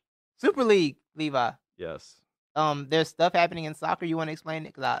 though. Super League, Levi. Yes. There's stuff happening in soccer. You want to explain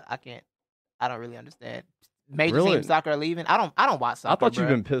it? Because I can't. I don't really understand. Major Really? teams soccer are leaving. I don't watch soccer. I thought you've bruh.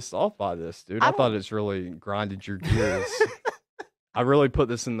 been pissed off by this, dude. I I thought don't- it's really grinded your gears. I really put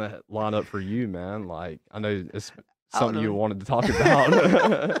this in the lineup for you, man. Like, I know it's I don't something you know. wanted to talk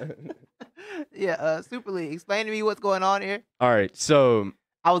about. Yeah, Super League. Explain to me what's going on here. All right, so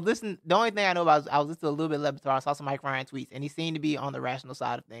I was listening. The only thing I know about I was listening to a little bit of Lebatard. I saw some Mike Ryan tweets, and he seemed to be on the rational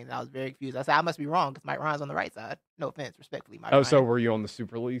side of things. I was very confused. I said I must be wrong because Mike Ryan's on the right side. No offense, respectfully, Mike. Ryan. so were you on the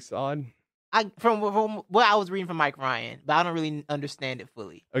Super League side? From what I was reading from Mike Ryan, but I don't really understand it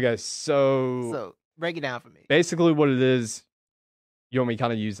fully. Okay, so So break it down for me. basically what it is, you want me to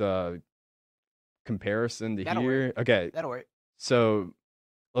kind of use a comparison to That'll here? Okay, That'll work. so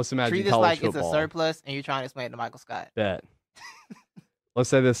let's imagine Treat this college like football. it's a surplus, and you're trying to explain it to Michael Scott. Bet. Let's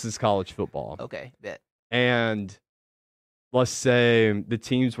say this is college football. Okay, bet. And let's say the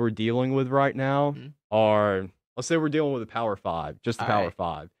teams we're dealing with right now Mhm. are, let's say we're dealing with the Power Five, just the All Power right.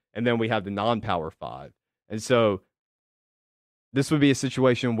 Five. And then we have the non-Power Five. And so this would be a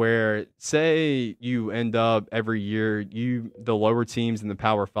situation where, say you end up every year, the lower teams in the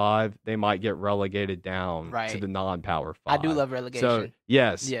Power Five, they might get relegated down to Right. the non-Power I Five. do love relegation. So,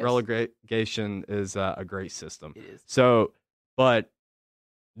 yes, Yes. relegation is a great system. It is. So, but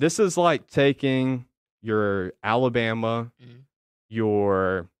this is like taking your Alabama, Mhm.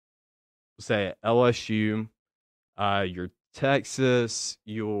 your, say, LSU, your Texas,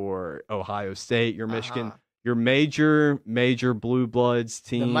 your Ohio State, your Michigan, Uh-huh. your major blue bloods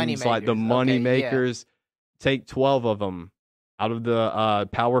teams, money like the makers. money Okay, yeah. makers. Take 12 of them out of the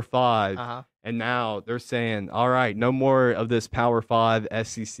Power Five. Uh-huh. And now they're saying, all right, no more of this Power Five,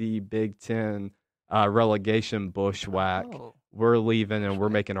 SEC, Big Ten relegation bushwhack. Oh, We're leaving and we're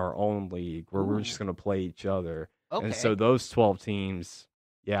making our own league where we're Ooh. just going to play each other. okay. And so those 12 teams,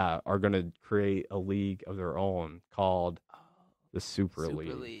 are going to create a league of their own called Oh, the Super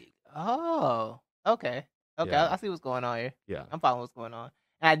League. Oh, okay. Okay, Yeah. I see what's going on here. Yeah. I'm following what's going on.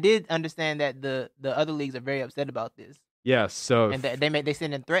 And I did understand that the other leagues are very upset about this, Yes. So, and they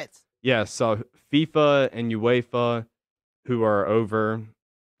send in threats. so FIFA and UEFA, who are over,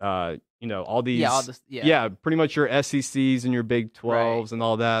 all these. Yeah, all this. Yeah. Pretty much your SECs and your Big 12s and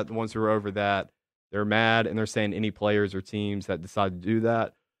all that, the ones who are over that, they're mad and they're saying any players or teams that decide to do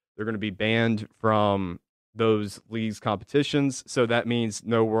that, they're going to be banned from those leagues competitions. So that means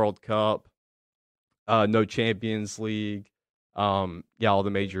no World Cup, no Champions League, all the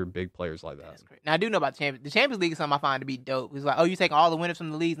major big players like that. That's great. Now I do know about the Champions League is something I find to be dope. It's like, oh, you taking all the winners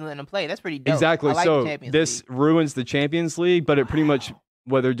from the leagues and letting them play. That's pretty dope. Exactly. I like So the Champions this League. ruins the Champions League, but it pretty much Wow.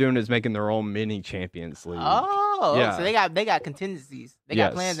 what they're doing is making their own mini Champions League. Oh, Yeah. so they got contingencies. They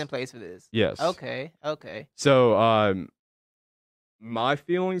got plans Yes. in place for this. Yes. Okay. So, my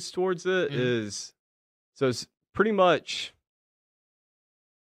feelings towards it Mhm. is, so it's pretty much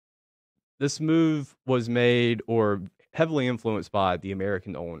this move was made or heavily influenced by the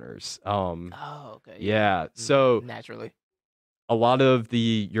American owners. Oh, okay. Yeah. Mhm. So naturally. a lot of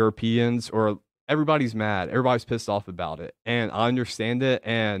the Europeans or everybody's mad. Everybody's pissed off about it. And I understand it.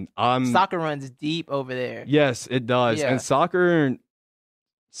 And Soccer runs deep over there. yes, it does. Yeah. And soccer,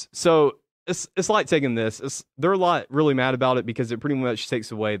 so it's like taking this. They're a lot really mad about it because it pretty much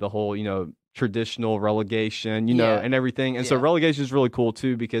takes away the whole, traditional relegation, Yeah. and everything. And so Yeah. relegation is really cool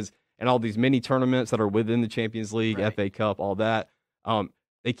too because and all these mini tournaments that are within the Champions League, Right. FA Cup, all that,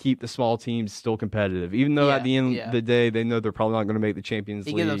 they keep the small teams still competitive, even though Yeah, at the end yeah. of the day they know they're probably not going to make the Champions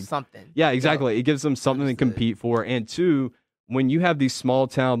It League. gives them something. Yeah, exactly. It gives them something to Understood. compete for. And two, when you have these small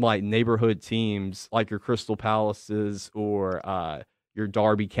town like neighborhood teams like your Crystal Palaces or your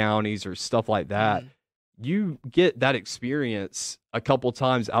Derby counties or stuff like that, Mhm. you get that experience a couple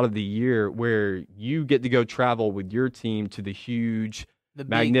times out of the year where you get to go travel with your team to the huge, The big-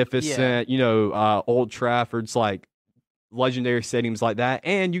 magnificent, Old Trafford's like legendary stadiums like that.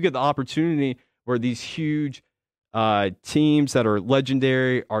 And you get the opportunity where these huge teams that are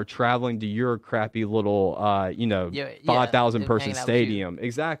legendary are traveling to your crappy little, Yeah, 5,000 they're person hanging out with you. stadium.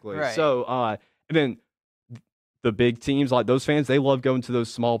 Exactly. Right. So, and then the big teams like those fans, they love going to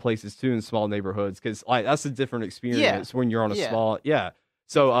those small places too in small neighborhoods because like that's a different experience when you're on a Yeah. small. Yeah.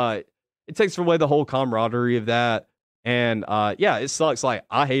 So, it takes away the whole camaraderie of that. And it sucks. Like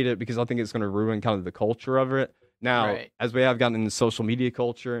I hate it because I think it's going to ruin kind of the culture of it. Now, Right. as we have gotten into social media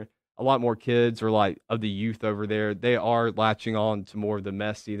culture, a lot more kids or like of the youth over there, they are latching on to more of the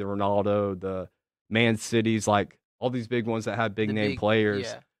Messi, the Ronaldo, the Man Cities, like all these big ones that have big The name big- players,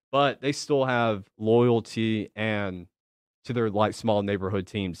 Yeah. but they still have loyalty and to their like small neighborhood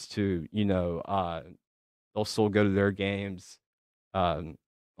teams too. They'll still go to their games on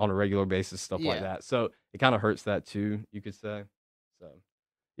a regular basis, stuff like Yeah. that. So it kind of hurts that too, you could say. So,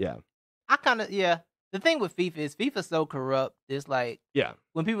 yeah. The thing with FIFA is FIFA's so corrupt. It's like Yeah.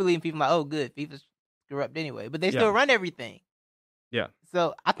 when people leave FIFA, I'm like, oh, good, FIFA's corrupt anyway, but they Yeah. still run everything. Yeah.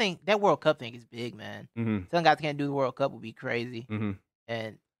 So I think that World Cup thing is big, man. Mm-hmm. Some guys can't do the World Cup would be crazy, Mm-hmm.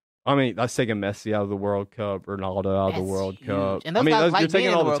 and I mean, that's taking Messi out of the World Cup, Ronaldo out of the that's World huge. Cup. And those I mean, guys like you're being taking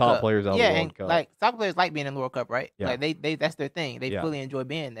in all the the World top Cup. players out Yeah, of the World and Cup. like soccer players like being in the World Cup, right? Yeah. Like they that's their thing. They Yeah. fully enjoy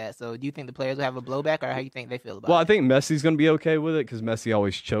being that. So do you think the players will have a blowback, or how you think they feel about Well, I it? think Messi's going to be okay with it because Messi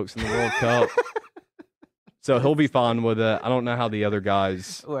always chokes in the World Cup. So he'll be fine with it. I don't know how the other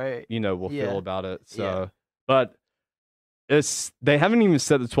guys, Right. will Yeah. feel about it. So, Yeah. but they haven't even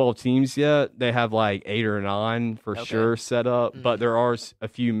set the 12 teams yet. They have like 8 or 9 for Okay. sure set up, but Mhm. there are a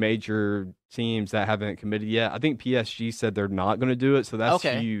few major teams that haven't committed yet. I think PSG said they're not going to do it, so that's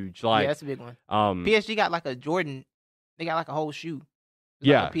Okay. huge. Yeah, Like, that's a big one. um, PSG got like a Jordan. They got like a whole shoe. It's like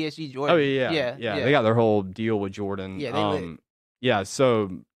Yeah. a PSG Jordan. oh yeah, yeah. They got their whole deal with Jordan. Yeah, they lit. Yeah,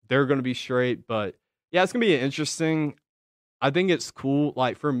 so they're going to be straight, but yeah, it's going to be interesting. I think it's cool.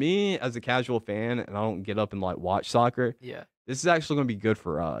 Like for me as a casual fan, and I don't get up and like watch soccer. Yeah. This is actually going to be good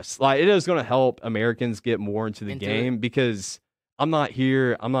for us. Like it is going to help Americans get more into the Into game because I'm not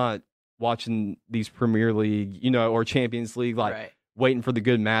watching these Premier League, or Champions League, like right. waiting for the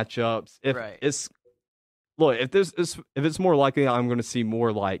good matchups. If Right. if it's more likely I'm going to see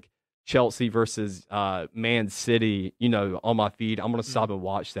more like Chelsea versus Man City, on my feed, I'm going to stop and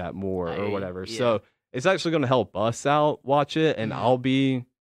watch that more I hear or you. whatever. Yeah. So it's actually going to help us out watch it, and Mhm.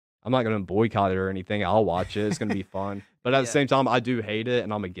 I'm not going to boycott it or anything. I'll watch it. It's going to be fun. But at the Yeah. same time, I do hate it,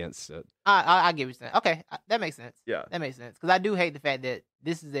 and I'm against it. I get what you're saying. Okay, that makes sense. Yeah. That makes sense because I do hate the fact that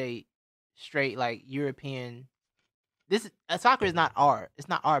this is a straight like European. Soccer is not it's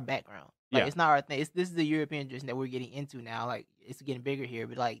not our background. Like Yeah. it's not our thing. This is the European tradition that we're getting into now. Like it's getting bigger here,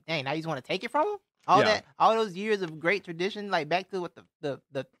 but like, dang, now you just want to take it from them? Yeah. All those years of great tradition, like back to what the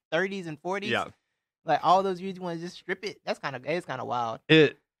 30s and 40s. Yeah. Like all those years, you want to just strip it? It's kind of wild.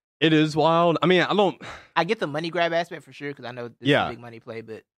 It is wild. I mean, I get the money grab aspect for sure because I know this Yeah. is a big money play,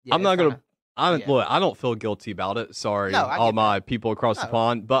 but yeah, I'm not it's gonna. kinda- yeah. Look, I don't feel guilty about it. Sorry, No, I all get my people across the No,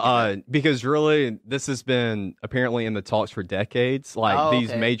 pond. But because really, this has been apparently in the talks for decades. Like Oh, these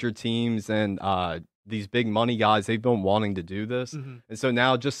okay. major teams and these big money guys, they've been wanting to do this. Mhm. And so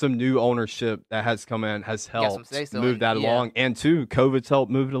now just some new ownership that has come in has some helped say-so move in- that yeah. along. And two, COVID's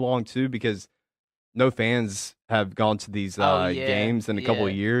helped move it along too because no fans have gone to these Oh, yeah, games in a couple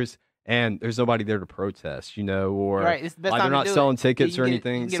of yeah. years. And there's nobody there to protest, or Right, it's the best like time they're to not do selling it. tickets You or can get-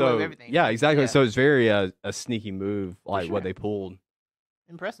 you anything. can get away So with everything. yeah, exactly. Yeah. So it's very a sneaky move, like sure. what they pulled.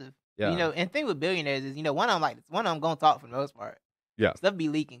 Impressive. Yeah. And thing with billionaires is, one of them gonna talk for the most part. Yeah. Stuff be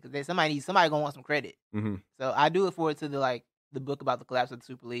leaking because somebody gonna want some credit. hmm So I do look forward to the book about the collapse of the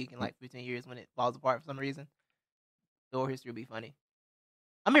Super League in like 15 years when it falls apart for some reason. The whole history will be funny.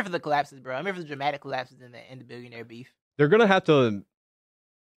 I'm here for the collapses, bro. I'm here for the dramatic collapses in the billionaire beef. They're gonna have to.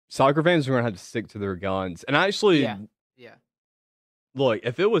 Soccer fans are gonna have to stick to their guns. And actually, Yeah. look,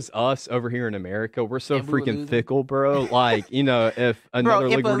 if it was us over here in America, we're so And we were freaking losing. fickle, bro. Like, if another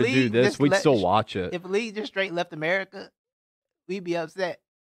if league a were to do league this, just we'd let- still watch it. If a league just straight left America, we'd be upset.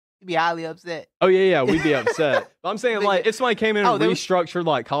 He'd be highly upset. Oh yeah, we'd be upset. But I'm saying like if somebody came in and they would- restructured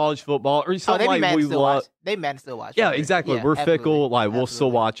like college football or Oh, something they'd be like mad we to still love. watch. They mad to still watch. Yeah, for it. exactly. Yeah, We're absolutely. fickle. Like we'll still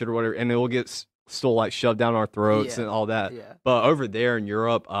Absolutely. watch it or whatever, and it will get still like shoved down our throats Yeah. and all that. Yeah. But over there in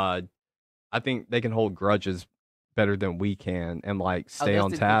Europe, I think they can hold grudges better than we can and like Oh, stay they'll on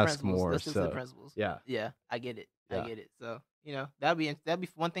stick to the task principles. more. They'll stick to the So principles. yeah, Yeah, I get it. Yeah. I get it. So that'd be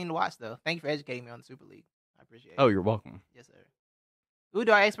one thing to watch though. Thank you for educating me on the Super League. I appreciate it. oh, you're welcome. Yes, sir. Who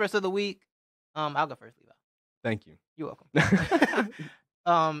do our experts of the week? I'll go first, Levi. Thank you. You're welcome.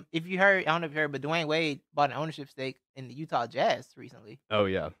 If you heard, I don't know if you heard, but Dwayne Wade bought an ownership stake in the Utah Jazz recently, Oh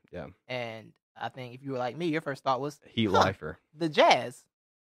yeah, and I think if you were like me, your first thought was Heat Huh. lifer. the Jazz.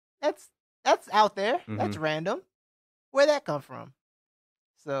 That's out there. That's Mm-hmm. random. Where'd that come from?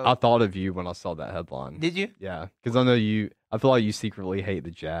 So I thought of you when I saw that headline. did you? Yeah, because I know you. I feel like you secretly hate the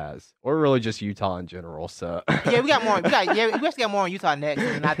Jazz, or really just Utah in general. So Yeah, we got more. We actually got more on Utah next,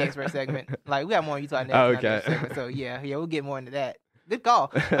 and not the expert segment. Like we got more on Utah next. Oh, and not the okay. expert segment. So yeah, we'll get more into that. Good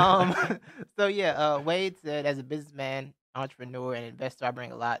call. Wade said, as a businessman, entrepreneur, and investor, I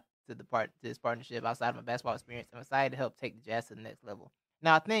bring a lot to this partnership outside of my basketball experience. I'm excited to help take the Jazz to the next level.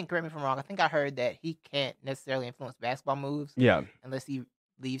 Now, I think, correct me if I'm wrong, I think I heard that he can't necessarily influence basketball moves yeah, unless he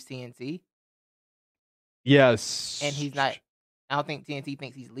leaves TNT, yes, and he's not. I don't think TNT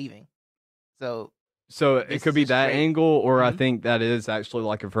thinks he's leaving. So So This it could is be just that great. angle, or I Mhm. think that is actually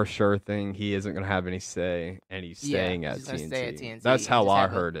like a for sure thing. He isn't going to have any say, and he's Yeah, staying at he's gonna TNT. stay at TNT That's and how just I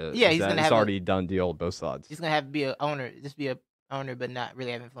have a- heard it. Yeah, is he's that gonna it's have a- already done deal both sides. he's gonna have to be a owner, just be a owner, but not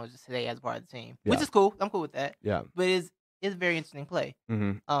really have influence. Just stay as part of the team, Yeah. which is cool. I'm cool with that. Yeah, But it's a very interesting play.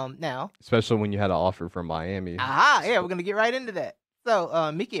 hmm Now, especially when you had an offer from Miami. yeah, we're gonna get right into that.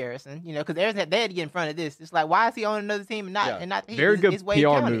 So, Mickey Harrison, because they had to get in front of this. It's like, why is he owning another team and not Yeah. and not the Heat? Very good It's Wade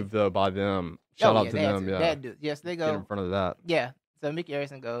PR County. move though by them. Shout out to they had them. They Yeah, had to. Yes, they get in go. front of that. Yeah. So Mickey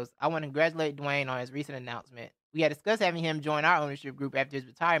Harrison goes, I want to congratulate Dwayne on his recent announcement. We had discussed having him join our ownership group after his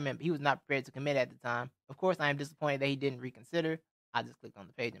retirement, but he was not prepared to commit at the time. Of course, I am disappointed that he didn't reconsider. I just clicked on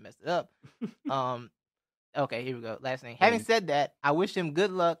the page and messed it up. Okay, here we go. Last thing. Having said that, I wish him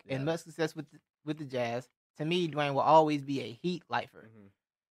good luck and Yeah. much success with the Jazz. To me, Dwayne will always be a Heat lifer.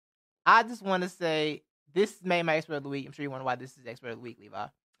 I just want to say this made my expert of the week. I'm sure you wonder why this is expert of the week, Levi.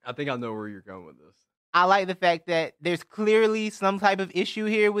 I think I know where you're going with this. I like the fact that there's clearly some type of issue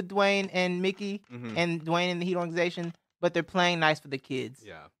here with Dwayne and Mickey Mhm. and Dwayne and the Heat organization, but they're playing nice for the kids.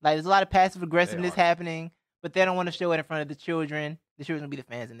 Yeah, Like there's a lot of passive aggressiveness are. happening, but they don't want to show it in front of the children. The children will be the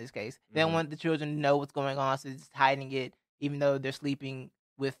fans in this case. They don't Mhm. want the children to know what's going on, so they're just hiding it, even though they're sleeping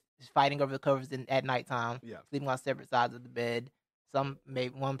with fighting over the covers at nighttime, yeah, sleeping on separate sides of the bed.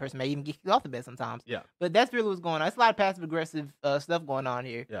 One person may even get kicked off the bed sometimes. yeah. But that's really what's going on. It's a lot of passive aggressive stuff going on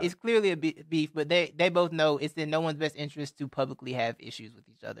here. Yeah. It's clearly a beef, but they both know it's in no one's best interest to publicly have issues with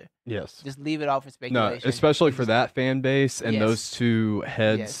each other. Yes. Just leave it all for No, speculation. especially for Just- that fan base and Yes. those two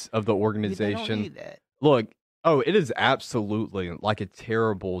heads Yes. of the They don't organization. need that. Look, it is absolutely like a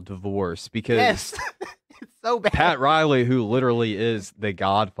terrible divorce because Yes, it's so bad. Pat Riley, who literally is the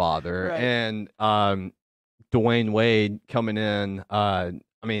Godfather, Right. and Dwayne Wade coming in. I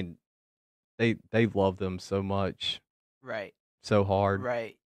mean, they love them so much, Right, so hard,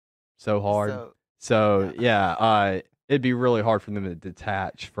 right. so hard. So, So yeah, it'd be really hard for them to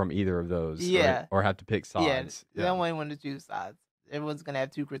detach from either of those, Yeah. or have to pick sides. yeah, they don't want anyone to choose sides. Everyone's gonna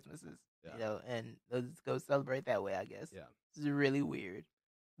have two Christmases, Yeah. and they'll just go celebrate that way, I guess. Yeah. This is really weird.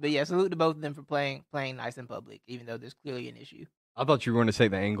 But yeah, salute to both of them for playing nice in public, even though there's clearly an issue. I thought you were going to say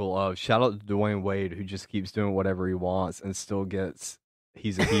the angle of shout out to Dwayne Wade, who just keeps doing whatever he wants and still gets.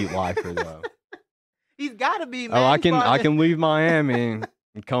 He's a Heat lifer though. He's got to be, man. Oh, I He's can part of- leave Miami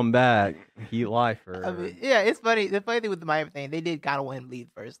and come back. Heat lifer. I mean, yeah, it's funny. The funny thing with the Miami thing, they did kind of want him to leave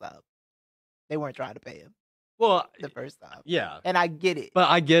the first time. They weren't trying to pay him well, the first time, yeah. and I get it. But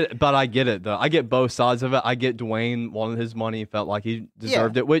I get it though. I get both sides of it. I get Dwayne wanted his money, felt like he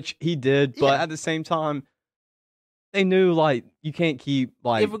deserved it, which he did. But Yeah. at the same time, they knew like you can't keep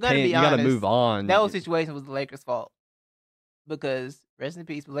like If we're gonna paying, be you got to honest, move on. That whole situation was the Lakers' fault because rest in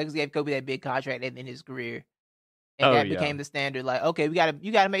peace, the Lakers gave Kobe that big contract and in his career, and Oh, that yeah. became the standard. Like, okay,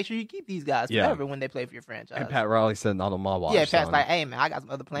 you gotta make sure you keep these guys Yeah. forever when they play for your franchise. And Pat Riley said, "Not on my watch." yeah, Pat's son." like, hey man, I got some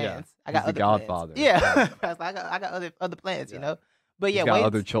other plans. I got He's the other Godfather. plans. Yeah, Yeah. Pat's like, I got other plans, Yeah. you know. But He's yeah, got Wade's-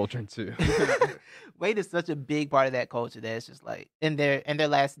 other children too. Wade is such a big part of that culture that it's just like in their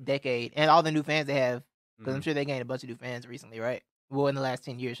last decade and all the new fans they have, because I'm Mhm. sure they gained a bunch of new fans recently, right? Well, in the last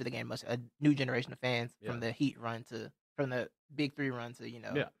 10 years, sure they gained a new generation of fans Yeah. from the Heat run from the Big Three run to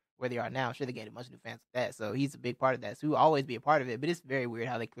Yeah. where they are now. I'm sure they gained a bunch of new fans with that. So he's a big part of that. So he'll always be a part of it. But it's very weird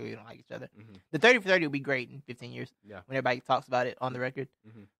how they clearly don't like each other. Mhm. The 30 for 30 will be great in 15 years. Yeah. When everybody talks about it on the record,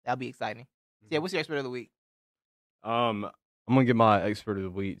 Mhm. that'll be exciting. So yeah, what's your expert of the week? I'm gonna give my expert of the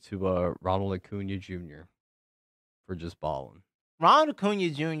week to Ronald Acuna Jr. for just balling. Ronald Acuna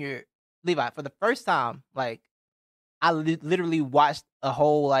Jr. Levi, for the first time, like I literally watched a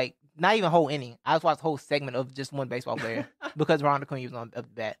whole not even a whole inning. I just watched a whole segment of just one baseball player because Ronald Acuna was up the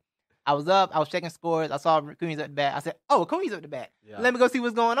bat. I was up, I was checking scores, I saw Acuna's up the bat. I said, "Oh, Acuna's up the bat. Yeah. Let me go see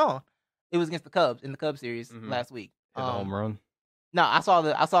what's going on." It was against the Cubs in the Cubs series Mhm. last week. Hit the home run. No, I saw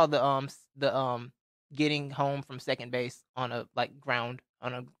the getting home from second base on a ground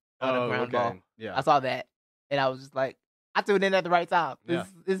on a ground ball. Yeah. I saw that, and I was just like, I tuned in at the right time. Yeah.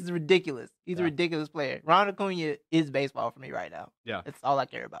 This is ridiculous. He's a Yeah. ridiculous player. Ronald Acuna is baseball for me right now. Yeah. That's all I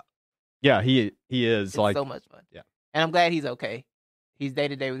care about. Yeah, he is It's like so much fun. Yeah. And I'm glad he's okay. He's day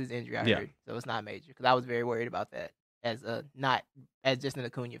to day with his injury, I Yeah. heard. So it's not major. Because I was very worried about that as not as just an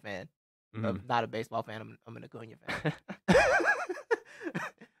Acuna fan. Mhm. Not a baseball fan. I'm an Acuna fan.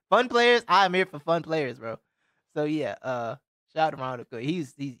 Fun players. I'm here for fun players, bro. So yeah, shout out to Ronald Acuna.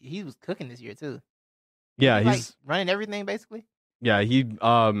 He was cooking this year too. yeah, He's he's running everything basically. yeah, he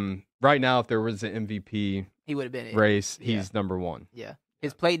right now if there was an MVP He would have been it. race, Yeah. he's number 1. Yeah.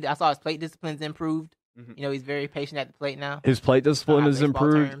 His plate. I saw his plate discipline's improved. Mhm. You know, he's very patient at the plate now. His plate discipline Not is baseball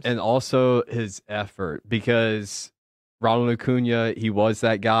improved terms. and also his effort because Ronald Acuna, he was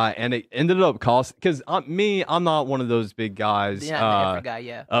that guy and it ended up costing because I'm not one of those big guys Yeah, the effort guy.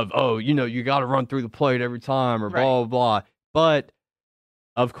 Yeah. of you got to run through the plate every time or Right. blah blah blah. But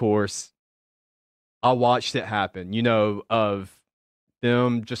of course, I watched it happen. Of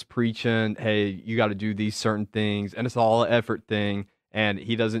them just preaching, hey, you got to do these certain things, and it's all an effort thing. And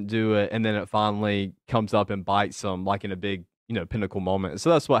he doesn't do it, and then it finally comes up and bites him, like in a big, pinnacle moment. So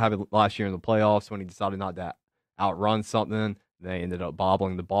that's what happened last year in the playoffs when he decided not to outrun something. They ended up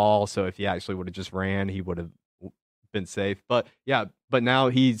bobbling the ball. So if he actually would have just ran, he would have been safe. But yeah, but now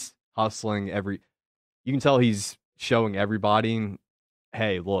he's hustling you can tell he's showing everybody,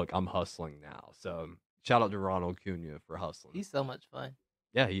 hey, look, I'm hustling now. So shout out to Ronald Acuna for hustling. He's so much fun.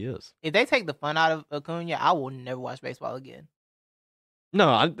 Yeah, he is. If they take the fun out of Acuna, I will never watch baseball again.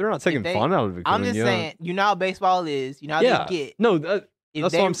 No, they're not taking fun out of Acuna. I'm just saying, you know how baseball is. You know how Yeah. they get. No, If that's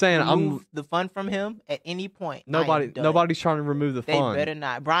they what I'm saying. remove the fun from him at any point. I am done. nobody's trying to remove the They fun. better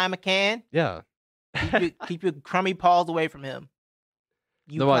not. Brian McCann, Yeah. keep your crummy paws away from him.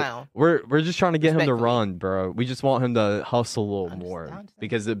 You Nobody- clown. We're just trying to get him to Respectfully. run, bro. We just want him to hustle a little I more understand.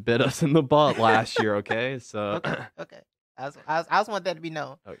 because it bit us in the butt last year. Okay, so Okay. I just want that to be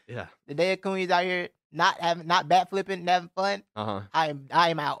known. Oh, yeah, The day Acuna's out here not bat flipping and having fun, I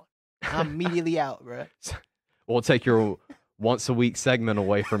am out. I'm immediately out, bro. We'll take your once a week segment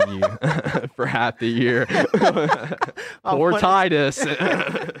away from you for half the year. I'm Poor funny. Titus.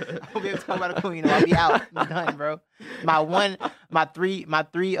 I won't be able to talk about Acuna. I'll be out. I'm done, bro. My three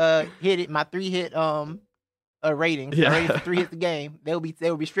hit ratings. Yeah. Ratings for 3 hits a game. They will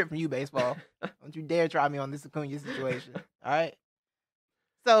be stripped from you, baseball. Don't you dare try me on this Acuna situation. All right.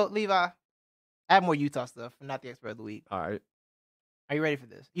 So Levi, I have more Utah stuff. Not the expert of the week. All right. Are you ready for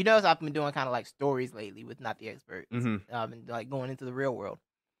this? You notice I've been doing kind of like stories lately with Not the Expert. Mhm. And like going into the real world.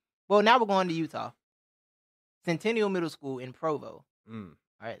 Well, now we're going to Utah. Centennial Middle School in Provo. Mm.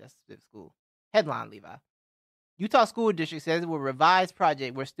 All right, that's the school. Headline, Levi. Utah School District says it will revise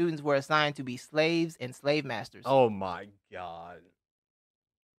project where students were assigned to be slaves and slave masters. Oh my God.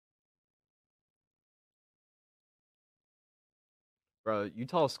 Bro,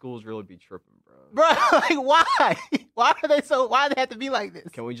 Utah schools really be tripping, bro. Bro, like why? Why do they have to be like this?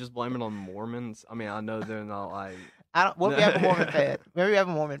 Can we just blame it on Mormons? I mean, I know they're not like What if we have a Mormon fan? Maybe we have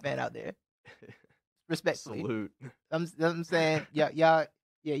a Mormon fan out there. Respectfully. salute. I'm saying, yeah,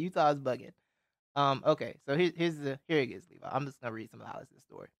 Utah is bugging. Okay, so here it is, Levi. I'm just gonna read some of the highlights of the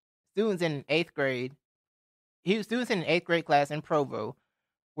story. Students in 8th grade class in Provo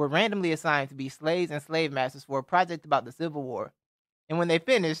were randomly assigned to be slaves and slave masters for a project about the Civil War. And when they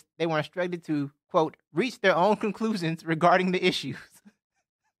finished, they were instructed to, quote, reach their own conclusions regarding the issues.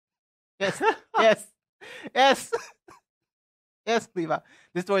 Yes, Levi.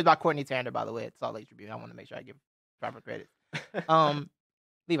 This story is by Courtney Tanner, by the way, at Salt Lake Tribune. I want to make sure I give proper credit.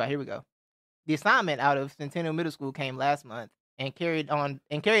 Levi, here we go. The assignment out of Centennial Middle School came last month and carried on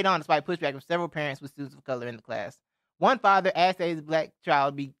despite pushback from several parents with students of color in the class. One father asked that his black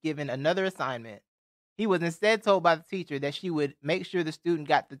child be given another assignment. He was instead told by the teacher that she would make sure the student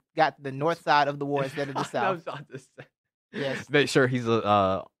got the north side of the war instead of the south. Yes. Make sure he's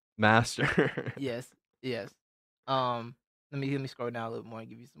a master. Yes. let me scroll down a little more and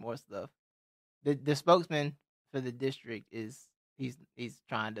give you some more stuff. The spokesman for the district is he's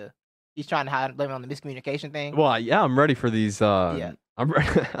trying to blame it on the miscommunication thing. Well, yeah, I'm ready for these. Yeah. I'm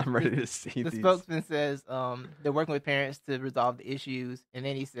ready to see The these. spokesman says they're working with parents to resolve the issues, and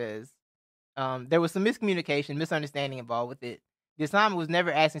then he says there was some miscommunication, misunderstanding involved with it. The assignment was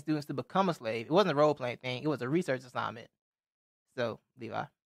never asking students to become a slave. It wasn't a role playing thing. It was a research assignment. So, Levi,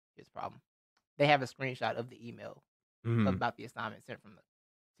 here's the problem. They have a screenshot of the email Mhm. about the assignment sent from the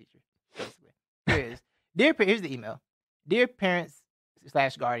teacher. Basically, here's the email. Dear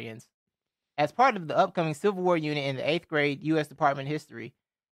parents/guardians, as part of the upcoming Civil War unit in the 8th grade U.S. Department of History,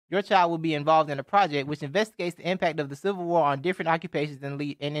 your child will be involved in a project which investigates the impact of the Civil War on different occupations and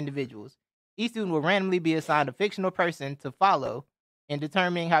individuals. Each student will randomly be assigned a fictional person to follow in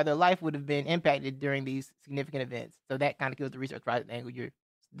determining how their life would have been impacted during these significant events. So that kind of kills the research project angle.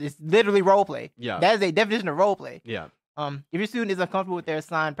 This literally role play. Yeah. That is a definition of role play. Yeah. If your student is uncomfortable with their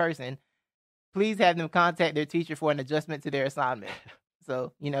assigned person, please have them contact their teacher for an adjustment to their assignment.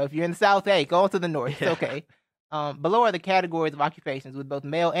 So, if you're in the South, hey, go to the North. It's okay. Below are the categories of occupations with both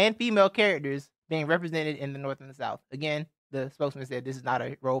male and female characters being represented in the North and the South. Again, the spokesman said this is not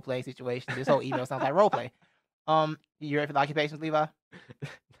a role-playing situation. This whole email sounds like role-play. You ready for the occupations, Levi?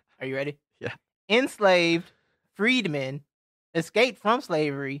 Are you ready? Yeah. Enslaved, freedmen, escaped from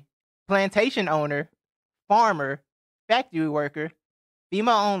slavery, plantation owner, farmer, factory worker,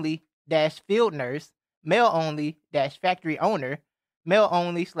 female only - field nurse, male only - factory owner, male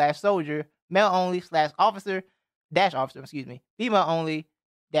only / soldier, male only / officer - officer, female only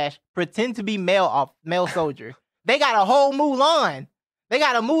 - pretend to be male soldier. They got a whole Mulan. They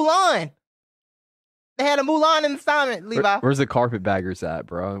got a Mulan. They had a Mulan in the assignment, Levi. Where's the carpetbaggers at,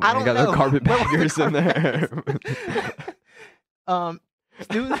 bro? I don't They got know. the carpetbaggers in there.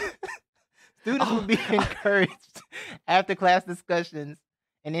 Students will be encouraged after class discussions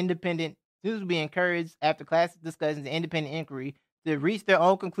and independent inquiry to reach their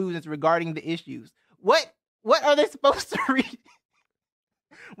own conclusions regarding the issues. What are they supposed to read?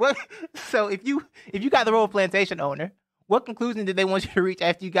 What? So if you got the role of plantation owner, what conclusion did they want you to reach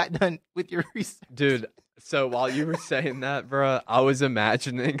after you got done with your research? Dude, so while you were saying that, bro, I was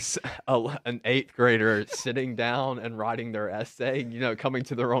imagining an 8th grader sitting down and writing their essay, coming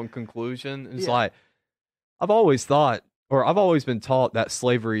to their own conclusion. It's Yeah. like, I've always been taught that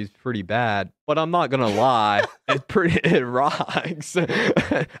slavery is pretty bad, but I'm not gonna lie, it rocks.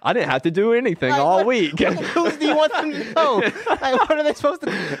 I didn't have to do anything all week. What conclusions do you want them to know? Like, what are they supposed to?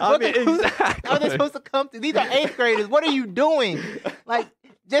 Exactly. How are they supposed to come to? These are 8th graders. What are you doing? Like,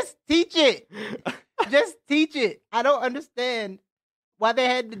 just teach it. Just teach it. I don't understand why they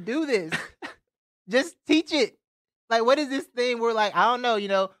had to do this. Just teach it. Like, what is this thing? We're like, I don't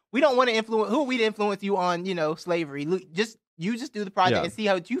know. We don't want to influence. Who are we to influence you on? Slavery. You just do the project and see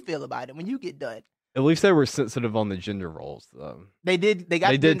how you feel about it when you get done. At least they were sensitive on the gender roles, though. They did. They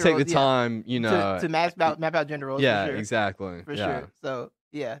did gender take roles, the time, to map out gender roles. Yeah, for sure. exactly. For sure. So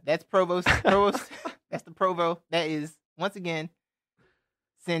yeah, that's Provost. That's the Provo. That is once again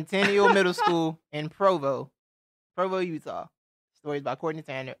Centennial Middle School in Provo, Utah. Stories by Courtney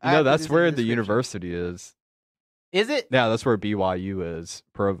Tanner. That's where the university is. Is it? Yeah, that's where BYU is.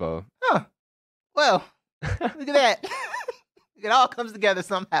 Provo. Huh. Well, look at that. It all comes together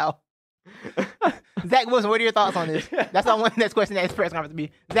somehow. Zach Wilson, what are your thoughts on this? That's not one next question at press conference to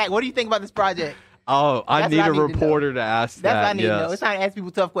be. Zach, what do you think about this project? Oh, I need a reporter to ask that. That's what I need yes. to know. It's time to ask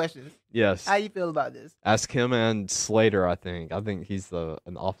people tough questions. Yes. How you feel about this? Ask him and Slater, I think. I think he's an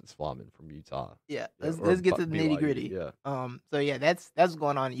offensive lineman from Utah. Yeah. Or Let's get to the BYU, nitty gritty. Yeah. So yeah, that's what's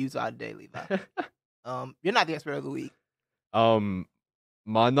going on in Utah today, Levi. You're not the expert of the week. Am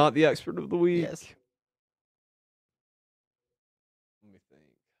I not the expert of the week? Yes. Let me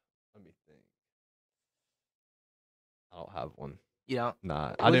think. I don't have one. You know,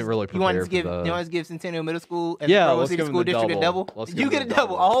 Nah, I didn't really prepare you want for to give the... you want to give Centennial Middle School and Yeah, Provo let's City give 'em School the District a double. double? Let's give You 'em get a the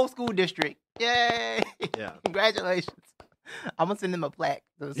double, a double. whole school district. Yay! Yeah. Congratulations. I'm gonna send them a plaque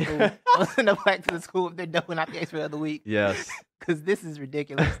to the school. I'm gonna send a plaque to the school if they're double not the expert of the week. Yes. Because this is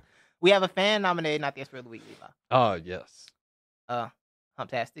ridiculous. We have a fan nominated not the expert of the week, Levi. Oh, yes.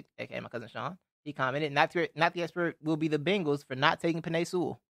 Humptastic, aka my cousin Sean. He commented, not the expert will be the Bengals for not taking Penei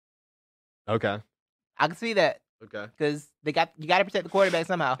Sewell. Okay. I can see that Okay. because you got to protect the quarterback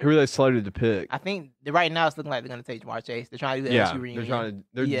somehow. Who are they slated to pick? I think right now it's looking like they're going to take Jamar Chase. They're trying to do the LSU reunion.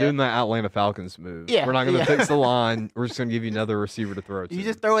 They're Yeah. doing that Atlanta Falcons move. Yeah, We're not going to yeah. fix the line. We're just going to give you another receiver to throw to. You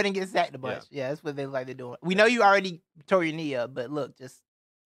just throw it and get sacked a bunch. Yeah, that's what they like they're doing. We know you already tore your knee up, but look, just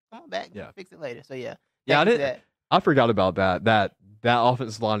come on back. Yeah. Fix it later. So yeah. Yeah, Thank you for that. I forgot about that. That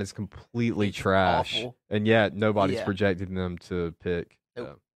offensive line is completely It's trash, awful. and yet nobody's Yeah. projecting them to pick.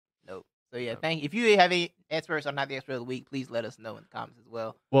 Nope. Nope. So yeah, Yeah. if you have any experts or not the expert of the week, please let us know in the comments as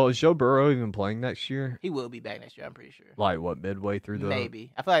well. Well, is Joe Burrow even playing next year? He will be back next year, I'm pretty sure. Like what, midway through the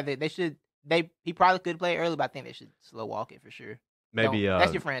Maybe. I feel like they should. He probably could play early, but I think they should slow walk it for sure. maybe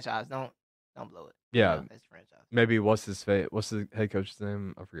That's your franchise. Don't blow it. Yeah. You know, that's your franchise. maybe what's the head coach's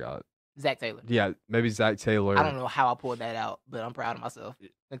name? I forgot. Zach Taylor. Yeah, maybe Zach Taylor. I don't know how I pulled that out, but I'm proud of myself.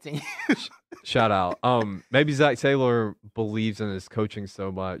 Continue. Shout out. Maybe Zach Taylor believes in his coaching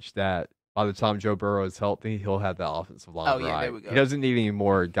so much that by the time Joe Burrow is healthy, he'll have the offensive line Oh, yeah, right. there we go. He doesn't need any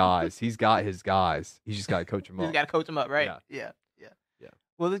more guys. He's got his guys. He's just got to coach them You up. got to coach him up, right? Yeah. Yeah.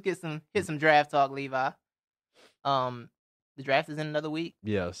 Well, let's hit some draft talk, Levi. The draft is in another week,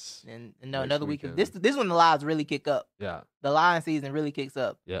 Yes. and Next another week. weekend. This when the lives really kick up. Yeah. The line season really kicks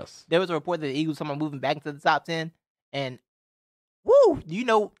up. Yes. There was a report that the Eagles someone moving back into the top 10, and woo, you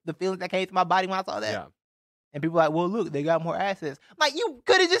know the feelings that came to my body when I saw that. Yeah. And people were like, well, look, they got more assets. I'm like, you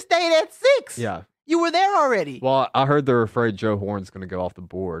could have just stayed at 6. Yeah. You were there already. Well, I heard they're afraid Joe Horn's going to go off the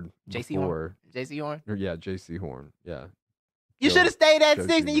board. J.C. Horn. J.C. Horn. Yeah, J.C. Horn. Yeah. You Joe- should have stayed at Joe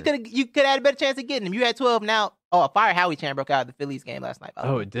 6, and you Jr. could have had a better chance of getting him. You had 12 now. Oh, a fire Howie chant broke out at the Phillies game last night. by the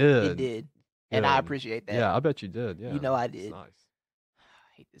Oh, way. it did. It did. And I Good. appreciate that. Yeah, I bet you did. Yeah. You know I It's did. nice.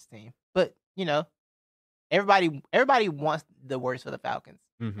 I hate this team. But, you know, everybody wants the worst for the Falcons.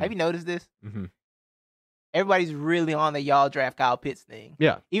 Mhm. Have you noticed this? Mhm. Everybody's really on the y'all draft Kyle Pitts thing.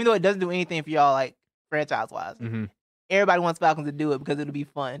 Yeah. Even though it doesn't do anything for y'all, like, franchise-wise. Mhm. Everybody wants Falcons to do it because it'll be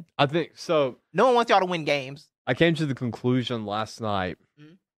fun. I think so. No one wants y'all to win games. I came to the conclusion last night.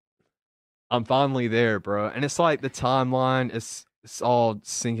 Mhm. I'm finally there, bro. And it's like the timeline is it's all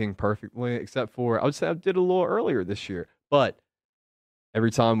syncing perfectly, except for I would say I did a little earlier this year. But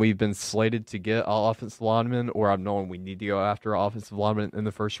every time we've been slated to get an offensive lineman, or I've known we need to go after an offensive lineman in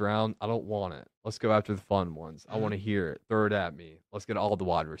the first round, I don't want it. Let's go after the fun ones. I want to hear it. Throw it at me. Let's get all the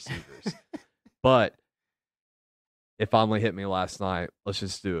wide receivers. But it finally hit me last night. Let's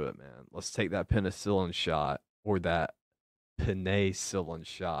just do it, man. Let's take that penicillin shot or that penicillin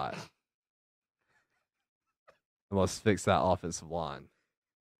shot. And let's fix that offensive line.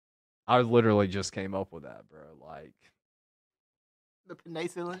 I literally just came up with that, bro. Like, The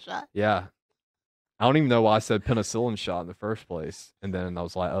penicillin shot. yeah. I don't even know why I said penicillin shot in the first place. And then I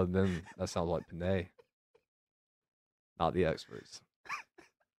was like, oh, then that sounds like Panay. Not the experts.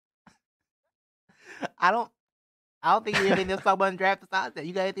 I don't think you have anything else to talk about in the draft besides that.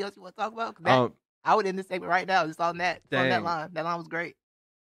 You got anything else you want to talk about? 'Cause I would end this segment right now just on that Dang. line. That line was great.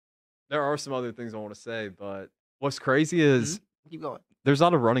 There are some other things I want to say, but what's crazy is Keep going. there's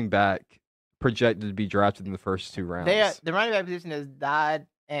not a running back projected to be drafted in the first 2 rounds. The running back position has died,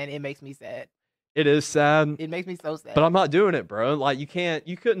 and it makes me sad. It is sad, It makes me so sad. but I'm not doing it, bro. Like you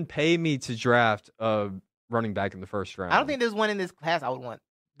couldn't pay me to draft a running back in the first round. I don't think there's one in this class I would want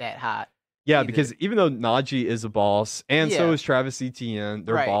that high. Yeah, either. because even though Najee is a boss, and so Yeah. is Travis Etienne,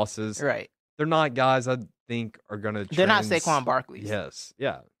 they're Right. bosses. Right. They're not guys I think are gonna. They're not Saquon Barkley. Yes,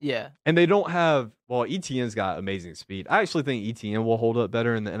 yeah, Yeah. and they don't have. Well, Etienne's got amazing speed. I actually think Etienne will hold up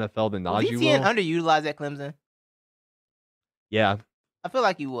better in the NFL than Was Najee Etienne will. underutilized at Clemson? Yeah, I feel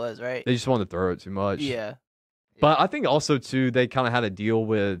like he was, right? they just want to throw it too much. Yeah. But I think also too they kind of had a deal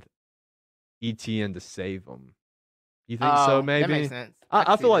with Etienne to save him. You think so? Oh, Maybe. That makes sense. I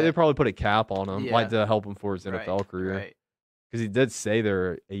can feel see like they that. probably put a cap on him, Yeah. like to help him for his NFL Right, career, Right. because he did say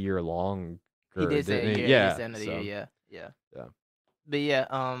they're a year long. He did say didn't a year. Yeah, He said another so, year. Yeah. Yeah. But yeah,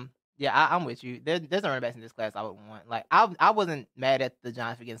 I'm with you. There's no running backs in this class I would want. Like I wasn't mad at the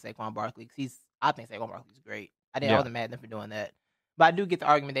Giants for getting Saquon Barkley because I think Saquon Barkley's great. I Yeah. wasn't mad at them for doing that. But I do get the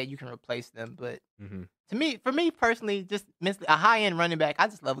argument that you can replace them. But Mhm. for me personally, just mentally, a high end running back, I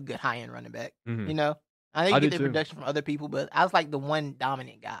just love a good high end running back. Mhm. You know, I know I you do get the too. production from other people, but I was like the one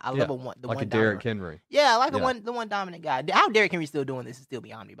dominant guy. I Yeah, love the like one a Derrick dominant. Henry. Yeah, I like Yeah. the one dominant guy. How Derrick Henry's still doing this is still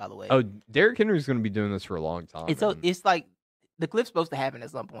beyond me, by the way. Oh, Derrick Henry's going to be doing this for a long time. man. It's like the clip's supposed to happen at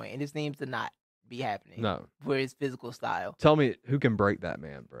some point, and it seems to not be happening. No, For his physical style. tell me who can break that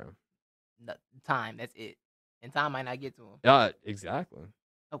man, bro. No, time, that's it. And time might not get to him. Yeah, exactly.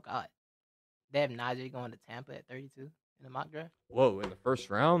 Oh God. They have Najee going to Tampa at 32 in the mock draft. Whoa, in the first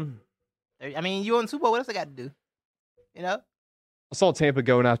round, 30, I mean, you on Super Bowl, what else I got to do? You know? I saw Tampa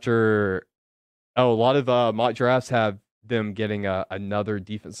going after. Oh, a lot of mock drafts have them getting another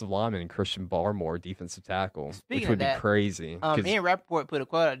defensive lineman, Christian Barmore, defensive tackle, Speaking which of would that, be crazy. 'cause- Ian Rappaport put a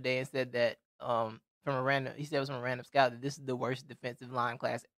quote out today and said that he said it was from a random scout that this is the worst defensive line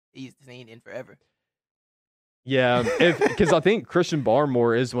class he's seen in forever. yeah, because I think Christian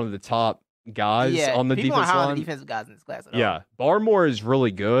Barmore is one of the top guys yeah, on the people defense aren't high on line. the defensive guys in this class at all. Yeah, Barmore is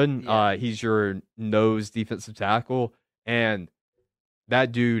really good. Yeah. He's your nose defensive tackle, and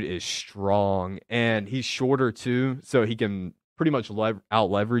that dude is strong, and he's shorter too, so he can pretty much out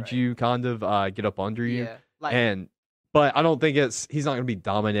leverage Right. you, kind of get up under you. Yeah. But I don't think he's not going to be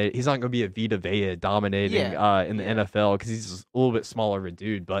dominated. He's not going to be a Vita Vea dominating in the Yeah. NFL because he's a little bit smaller of a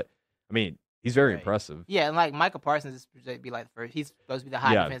dude. But I mean, he's very Right. impressive. Yeah, and like Michael Parsons is projected to be like the first. He's supposed to be the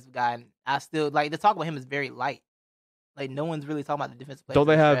high Yeah. defensive guy, and I still like the talk about him is very light. Like no one's really talking about the defensive players. Don't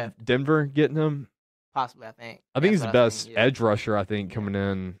they in this have draft. Denver getting him? Possibly? I think. I think he's That's the what best thinking, yeah. edge rusher. I think coming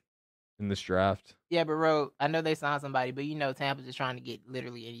in this draft. Yeah, but Ro, I know they signed somebody, but Tampa's just trying to get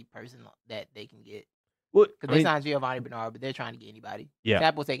literally any person that they can get. Well, Because they signed Giovanni Bernard, but they're trying to get anybody. Yeah.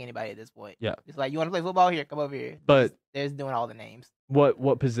 Tampa will take anybody at this point. Yeah. It's like, you want to play football? Here, come over here. But they're just doing all the names.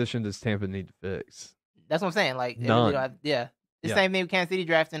 what position does Tampa need to fix? That's what I'm saying. Like, they None. really don't have- yeah. The Yeah. same thing with Kansas City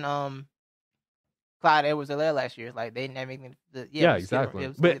drafting Clyde Edwards-Helaire last year. Like, they didn't have anything. Yeah, exactly.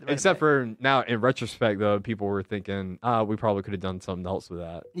 But except for now, in retrospect, though, people were thinking, we probably could have done something else with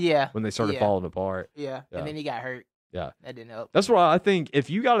that yeah, when they started Yeah. falling apart. yeah, Yeah. and then he got hurt. Yeah. That didn't help. That's why I think if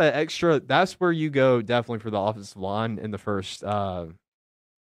you got an extra, that's where you go definitely for the offensive line in the first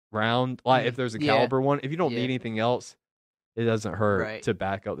round. Like if there's a Yeah. caliber one, if you don't Yeah. need anything else, it doesn't hurt Right. to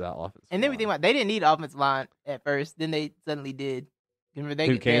back up that offensive And then we line. think about they didn't need offensive line at first. Then they suddenly did. Remember they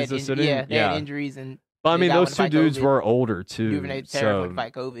Who, they had Kansas City? Yeah, they Yeah. had injuries and But I they mean, got those one to two fight dudes COVID. were older too. Duvernay So terrible to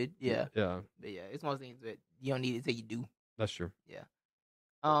fight COVID. Yeah, yeah, but yeah, it's one of those things that you don't need it till you do. that's true.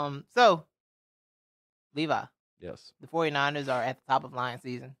 So Levi, Yes, the 49ers are at the top of line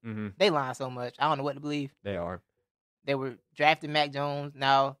season. hmm They lie so much. I don't know what to believe. they are. They were drafting Mac Jones.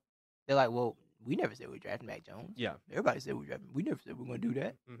 Now they're like, well, we never said we were drafting Mac Jones. Yeah. Everybody said we were drafting. We never said we were going to do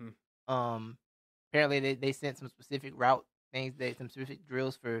that. hmm Apparently they sent some specific route things, some specific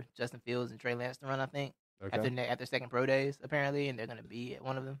drills for Justin Fields and Trey Lance to run. I think Okay. after second pro days apparently, and they're going to be at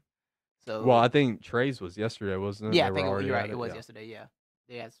one of them. So Well, I think Trey's was yesterday, wasn't it? yeah, They I think were already you're at right. It was yeah. yesterday. Yeah,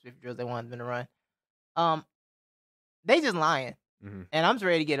 they had specific drills they wanted them to run. They just lying, Mhm. and I'm just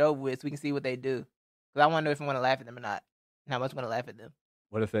ready to get over with so we can see what they do. Because I want to know if I'm going to laugh at them or not, and how much I'm going to laugh at them.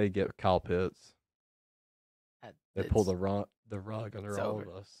 What if they get Kyle Pitts? They pull It's- the rug under it's all over.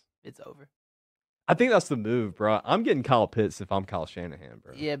 of us. It's over. I think that's the move, bro. I'm getting Kyle Pitts if I'm Kyle Shanahan,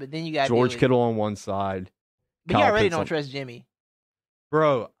 bro. Yeah, but then you got George Kittle on one side. But you Kyle already Pitts don't on- trust Jimmy.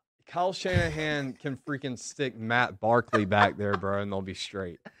 Bro, Kyle Shanahan can freaking stick Matt Barkley back there, bro, and they'll be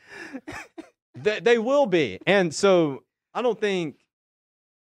straight. They will be. And so I don't think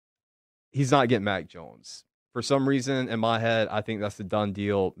he's not getting Mac Jones. For some reason, in my head, I think that's a done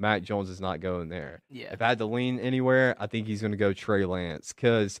deal. Mac Jones is not going there. Yeah, If I had to lean anywhere, I think he's going to go Trey Lance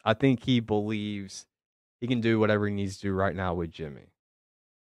because I think he believes he can do whatever he needs to do right now with Jimmy.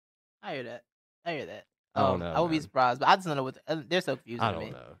 I hear that. I don't know, I would be man. surprised, but I just don't know what they're so confusing I to don't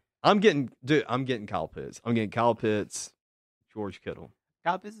me. know. I'm getting Kyle Pitts. I'm getting Kyle Pitts, George Kittle.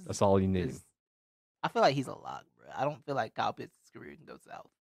 Kyle Pitts is, That's all you need. I feel like he's a lock, bro. I don't feel like Kyle Pitts' career can go south.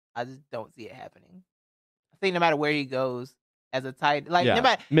 I just don't see it happening. I think no matter where he goes as a tight, like no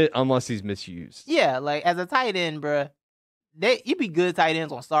matter, Unless he's misused. yeah, like as a tight end, bro, you be good tight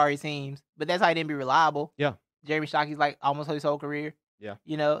ends on sorry teams, but that tight end be reliable. Yeah. Jeremy Shockey's like almost his whole career. Yeah.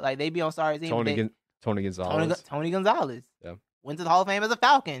 Like they be on sorry teams. Tony Gonzalez. Tony Gonzalez. Yeah. Went to the Hall of Fame as a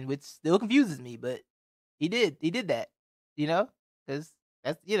Falcon, which still confuses me, but he did that. Because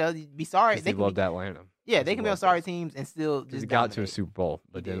that's you'd be sorry. He loved Atlanta. Yeah, they he can be on loved sorry us. teams and still Because just he got to a dominate. Super Bowl,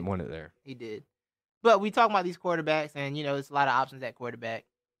 but He didn't did. win it there. He did. But we talking about these quarterbacks, and it's a lot of options at quarterback.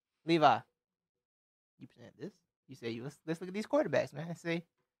 Levi, you present this. You say let's look at these quarterbacks, man. And see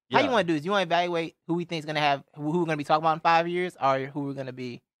how you want to do this. You want to evaluate who we think is gonna have who we're gonna be talking about in 5 years, or who we're gonna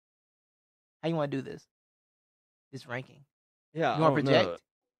be. How you want to do this? This ranking. Yeah. You want to project?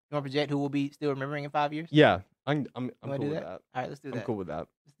 You want to project who will be still remembering in 5 years? Yeah. I'm wanna cool do with that? that. All right, let's do that. I'm cool with that.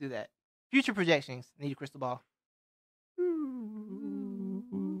 Let's do that. Future projections. Need a crystal ball.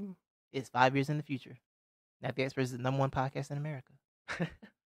 It's 5 years in the future. Not the Experts is the #1 podcast in America.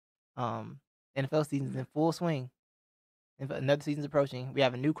 NFL season's in full swing. Another season's approaching. We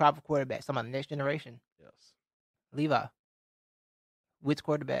have a new crop of quarterbacks. Talking about the next generation. Yes. Levi, which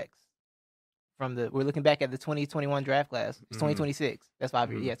quarterbacks we're looking back at the 2021 draft class. It's 2026. That's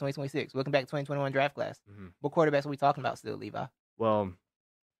 5 years. Mhm. Yeah, 2026. We're looking back at 2021 draft class. Mm-hmm. What quarterbacks are we talking about still, Levi? Well,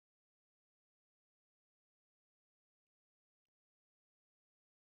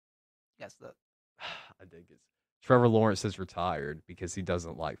 You got stuck. I think it's Trevor Lawrence has retired because he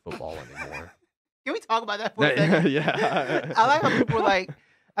doesn't like football anymore. Can we talk about that for a second? Yeah. I like how people were like,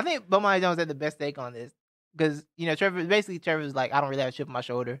 I think Bomani Jones had the best take on this. because Trevor's like, I don't really have a chip on my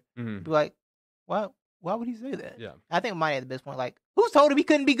shoulder. Mhm. Be like, why would he say that? Yeah. I think Monty had the best point. Like, who's told him he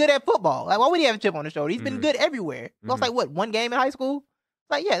couldn't be good at football? Like, why would he have a chip on his shoulder? He's been Mhm. good everywhere. Lost Mhm. like what, one game in high school?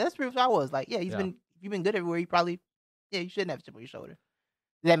 Like, yeah, that's proof I was. Like, yeah, Yeah. you've been good everywhere. You shouldn't have a chip on your shoulder.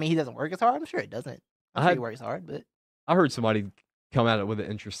 Does that mean he doesn't work as hard? I'm sure it doesn't. I'm sure he works hard, but I heard somebody come at it with an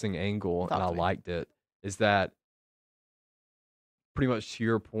interesting angle, Talk and I to me. liked it. Is that pretty much to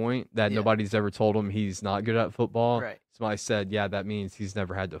your point that Yeah. nobody's ever told him he's not good at football? right. Somebody said, yeah, that means he's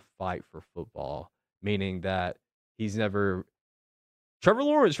never had to fight for football, meaning that he's never. Trevor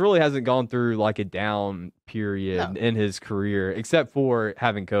Lawrence really hasn't gone through like a down period No. in his career, except for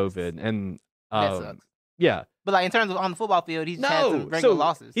having COVID. And That sucks. yeah, But like in terms of on the football field, he's had some regular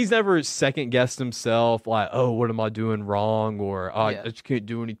losses. he's never second guessed himself, like, oh, what am I doing wrong? Or oh, Yeah. I just can't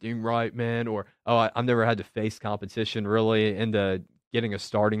do anything right, man. Or oh, I've never had to face competition really into getting a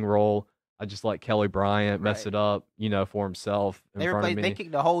starting role. I just let Kelly Bryant mess Right. it up, for himself in front of me. They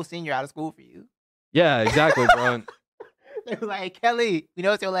kicked the whole senior out of school for you. Yeah, exactly, bro. They were like, Kelly, we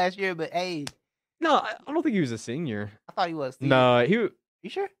know it's your last year, but hey, No, I don't think he was a senior. I thought he was. Steve. No, You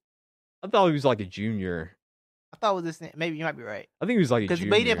sure? I thought he was like a junior. I thought it was this. Maybe you might be right. I think he was like a junior.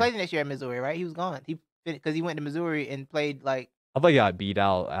 But he didn't play the next year at Missouri, right? He was gone. Because he went to Missouri and played like, I thought he got beat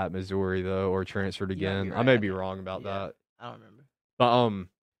out at Missouri though, or transferred You might be again. I right. may be wrong about Yeah. that. I don't remember. But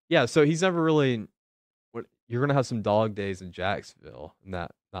yeah. So he's never really. You're gonna have some dog days in Jacksonville in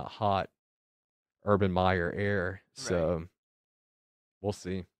that hot Urban Meyer air. So we'll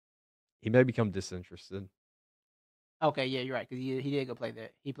see. He may become disinterested. Okay, yeah, you're right. Because he did go play there.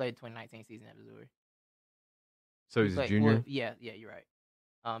 He played 2019 season at Missouri. So He he's a played- junior. well, yeah, you're right.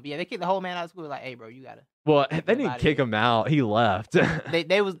 But yeah, they kicked the whole man out of school. Like, hey, bro, you gotta. Well, they didn't Everybody kick did. him out. He left.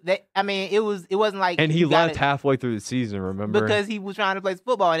 I mean, it wasn't like. And he you left gotta- halfway through the season, remember? because he was trying to play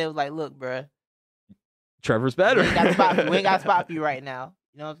football, and it was like, look, bro, Trevor's better. we ain't got a spot. We ain't got a spot for you right now.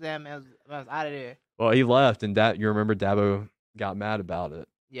 You know what I'm saying, man? I was out of there. Well, he left, and you remember Dabo got mad about it.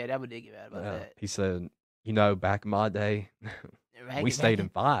 Yeah, that would did get mad about Yeah. that. He said, back in my day, Back- we stayed back in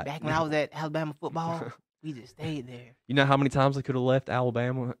 5. Back when I was at Alabama football, we just stayed there. You know how many times I could have left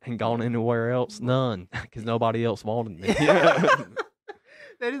Alabama and gone anywhere else? None, because nobody else wanted me.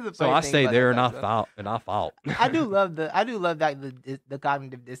 That is a So funny I thing stayed about there, that and I type of stuff. fought. I do love the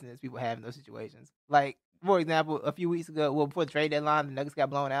cognitive dissonance people have in those situations. Like, for example, a few weeks ago, before the trade deadline, the Nuggets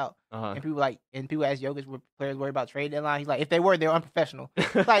got blown out, Uh-huh. and people asked Jokic, were players worried about trade deadline? He's like, if they were, they're unprofessional.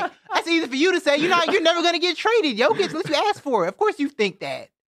 Like, that's easy for you to say. You're never gonna get traded, Jokic. Unless you ask for it. Of course, you think that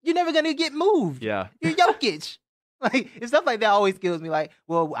you're never gonna get moved. Yeah. You're Jokic. Like, and stuff like that always kills me. Like,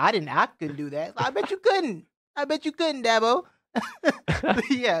 well, I couldn't do that. I bet you couldn't. Dabo. But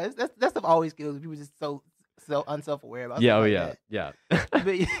yeah, that stuff always kills me. People just so unself-aware about. Yeah. stuff Oh, like yeah.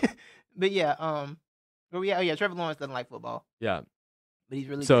 that. Yeah. but yeah. Trevor Lawrence doesn't like football, Yeah. but he's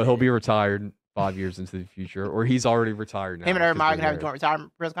really So good he'll at be it. retired 5 years into the future, or he's already retired now. Him and Urban 'cause Meyer they're gonna have a there. joint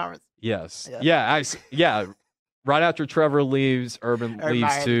retirement press conference. Yes. Yeah. Yeah. Right after Trevor leaves, Urban Urban leaves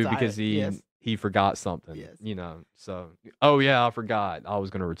Meyer too retired, because yes. he forgot something. Yes. So oh yeah, I forgot. I was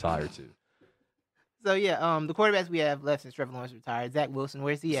gonna retire too. So yeah, the quarterbacks we have left since Trevor Lawrence retired. Zach Wilson,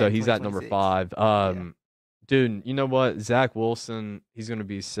 where's he at? So in he's at number 2026? 5. Dude, you know what? Zach Wilson, he's gonna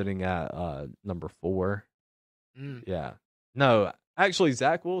be sitting at number 4. Mm. Yeah. No, actually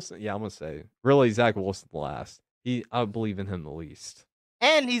Zach Wilson. Yeah, I'm gonna say really Zach Wilson last. I believe in him the least.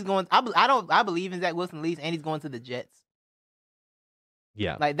 And he's going. I believe in Zach Wilson at least, and he's going to the Jets.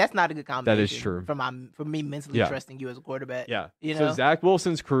 Yeah. Like, that's not a good combination. true. For me mentally Yeah. trusting you as a quarterback. Yeah. You So know? Zach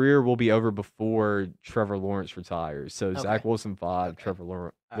Wilson's career will be over before Trevor Lawrence retires. So Zach Okay. Wilson 5, Okay. Trevor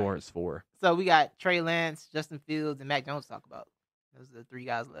right. Lawrence 4. So we got Trey Lance, Justin Fields, and Mac Jones to talk about. Those are the 3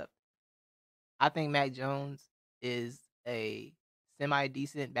 guys left. I think Mac Jones is a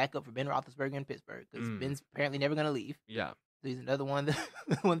semi-decent backup for Ben Roethlisberger in Pittsburgh because Ben's apparently never going to leave. Yeah. So he's another one of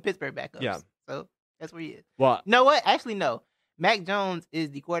the Pittsburgh backups. Yeah. So that's where he is. Well, You know what? Actually, no. Mac Jones is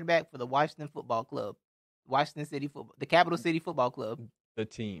the quarterback for the Washington Football Club. The Capital City Football Club. the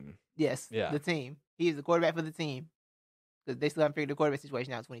team. Yes. Yeah. The team. He is the quarterback for the team. Because they still haven't figured the quarterback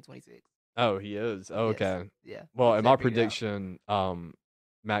situation out in 2026. Oh, he is. Oh, Yes. okay. Yeah. Well, They in my figured it out. prediction,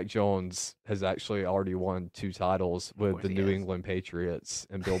 Mac Jones has actually already won 2 titles with course the he New has. England Patriots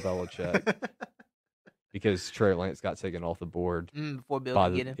and Bill Belichick because Trey Lance got taken off the board Before Bill by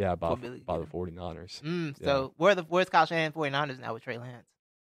could get him. the Before Billy could by get the him. 49ers. So where's Kyle Shanahan 49ers now with Trey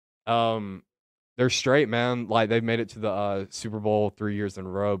Lance? They're straight, man. Like they've made it to the Super Bowl 3 years in a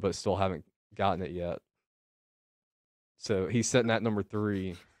row, but still haven't gotten it yet. So he's sitting at number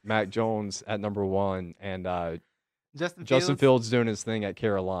 3, Mac Jones at number 1, and Justin Justin Fields doing his thing at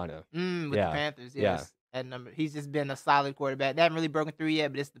Carolina. With Yeah. the Panthers, Yeah. yes. at number. He's just been a solid quarterback. They haven't really broken through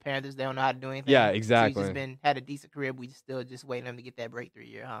yet, but it's the Panthers. They don't know how to do anything. Yeah, So he's exactly. just had a decent career. We still just waiting on him to get that breakthrough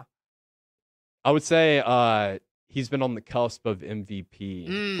year, huh? I would say he's been on the cusp of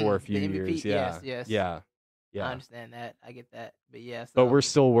MVP for a few the MVP, years. Yeah. yes. Yeah. I Yeah. understand that. I get that. But yeah, so But we're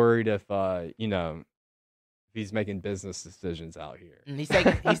still worried if if he's making business decisions out here. he's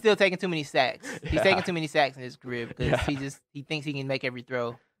still taking too many sacks. He's Yeah. taking too many sacks in his career because Yeah. he thinks he can make every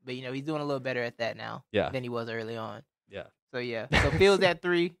throw. But he's doing a little better at that now Yeah. than he was early on. Yeah. So yeah. So Fields at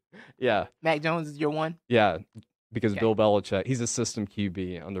 3. Yeah. Mac Jones is your 1. Yeah. Because Okay. Bill Belichick, he's a system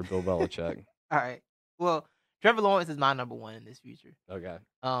QB under Bill Belichick. All right. Well, Trevor Lawrence is my number 1 in this future. Okay.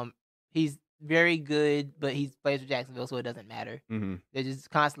 He's very good, but he plays for Jacksonville, so it doesn't matter. Mm-hmm. They're just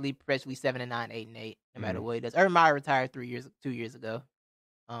constantly, perpetually 7-9, 8-8, no matter Mhm. what he does. Urban Meyer retired 2 years ago.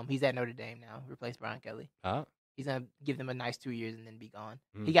 He's at Notre Dame now, replaced Brian Kelly. Ah. He's gonna give them a nice 2 years and then be gone.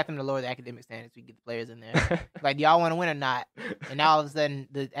 Mm. He got them to lower the academic standards. We get the players in there. Like, do y'all want to win or not? And now all of a sudden,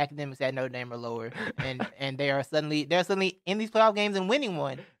 the academics at Notre Dame are lower, and they're suddenly in these playoff games and winning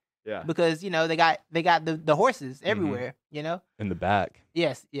one Yeah. because they got the horses everywhere. In the back.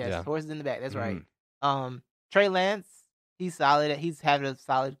 Yes, Yeah. horses in the back. That's right. Mhm. Trey Lance, he's solid. He's having a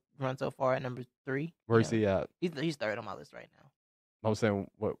solid run so far at number 3. Where's he at? He's third on my list right now. I'm saying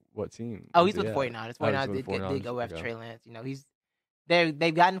what team? Oh, is he's he with the at? 49ers. Oh, he's 49ers with the did go 49ers, after okay. Trey Lance.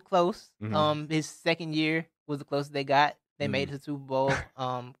 They've gotten close. Mhm. His second year was the closest they got. They made it to the Super Bowl.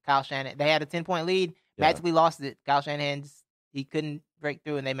 Kyle Shanahan, they had a 10-point lead, Yeah. magically lost it. Kyle Shanahan he couldn't break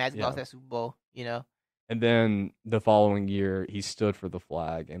through, and they magically Yeah. lost that Super Bowl. And then the following year, he stood for the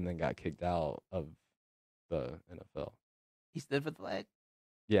flag and then got kicked out of the NFL. He stood for the flag.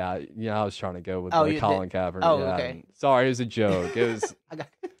 Yeah, I was trying to go with Oh, the you Colin Kaepernick. Oh, yeah. okay. Sorry, it was a joke. It was. I got.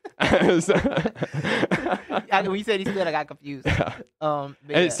 it was- When you said he stood, I got confused. But And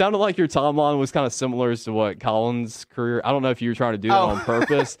yeah. it sounded like your timeline was kind of similar to what Colin's career. I don't know if you were trying to do that on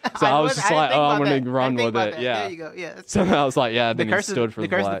purpose. So I was just like, oh, I'm going to run with it. Yeah. There you go. Yeah. So I was like, yeah. The Then he curse stood for the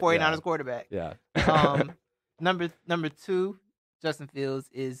curse of the flag. 49ers quarterback. Yeah. Number 2, Justin Fields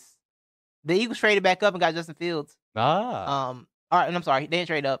is the Eagles traded back up and got Justin Fields. Ah. All right, and I'm sorry, they didn't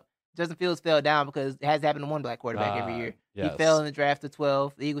trade up. Justin Fields fell down because it has happened to one black quarterback every year. Yes. He fell in the draft to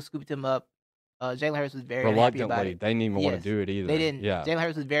 12. The Eagles scooped him up. Jalen Hurts was very unhappy about Reluctantly, it. they didn't even want Yes. to do it either. They didn't. Yeah. Jalen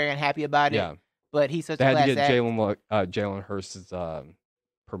Hurts was very unhappy about it. Yeah. But he's such They a had to class get act. Jalen Hurst's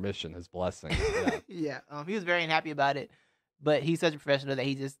permission, his blessing. Yeah. Yeah. He was very unhappy about it. But he's such a professional that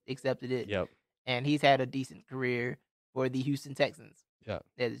he just accepted it. Yep. And he's had a decent career for the Houston Texans. Yeah.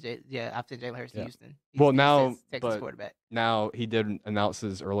 I've sent Jalen Hurts to Yeah. Houston. Well, now, Houston's Texas but- quarterback. Now he did announce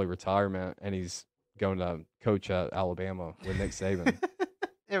his early retirement, and he's going to coach at Alabama with Nick Saban.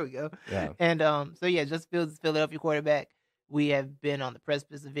 There we go. Yeah. And Justin Fields is Philadelphia quarterback. We have been on the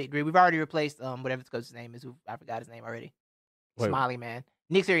precipice of victory. We've already replaced whatever his coach's name is. Who I forgot his name already. Wait. Smiley man.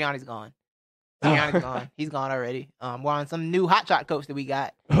 Nick Sirianni's gone. Sirianni's gone. He's gone already. We're on some new hotshot coach that we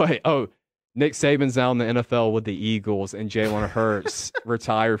got. Wait, Nick Saban's now in the NFL with the Eagles, and Jalen Hurts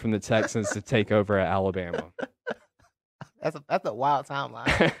retired from the Texans to take over at Alabama. That's a wild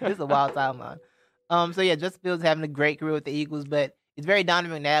timeline. This is a wild timeline. Justin Fields having a great career with the Eagles, but it's very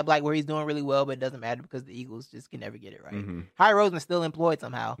Donovan McNabb like where he's doing really well, but it doesn't matter because the Eagles just can never get it right. Mhm. Howie Roseman's still employed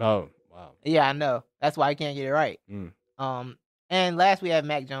somehow. Oh, wow. Yeah, I know. That's why I can't get it right. Mm. And last we have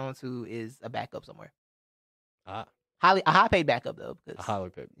Mac Jones, who is a backup somewhere. Ah, A high paid backup though, because a highly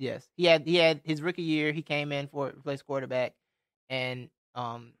paid. yes, he had his rookie year. He came in for replace quarterback, and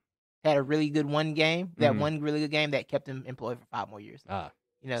had a really good one game. That Mhm. one really good game that kept him employed for 5 more years. Ah,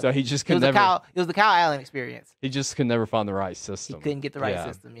 You know, so he just it could was never. it was the Kyle Allen experience. He just could never find the right He system. couldn't get the right Yeah.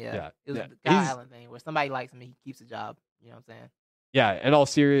 system. Yeah, Yeah. it was Yeah. the Kyle He's- Allen thing where somebody likes him, he keeps a job. You know what I'm saying? Yeah, in all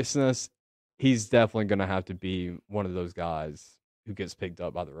seriousness, he's definitely going to have to be one of those guys who gets picked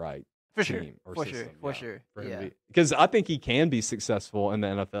up by the right For sure, team or for system. sure, for yeah, sure. for him Yeah. to be- because I think he can be successful in the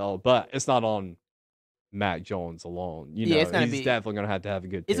NFL, but it's not on Mac Jones alone. You know, Yeah, it's gonna he's be- definitely going to have a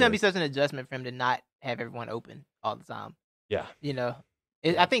good. It's gonna be year. such an adjustment for him to not have everyone open all the time. Yeah, You know,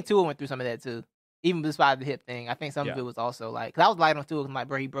 Yeah. I think Tua went through some of that too. Even despite the hip thing, I think some of Yeah. it was also like, cause I was light on Tua. 'Cause I'm like,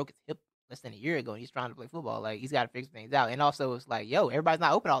 bro, he broke his hip less than a year ago, and he's trying to play football. Like, he's got to figure things out. And also, it's like, yo, everybody's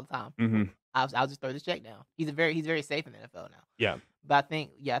not open all the time. hmm I'll just throw this check down. He's very safe in the NFL now. yeah. But I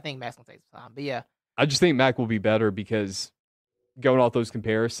think Max gonna take some time. But yeah, I just think Mac will be better because going off those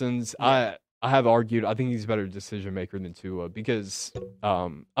comparisons, Yeah. I have argued I think he's a better decision maker than Tua because I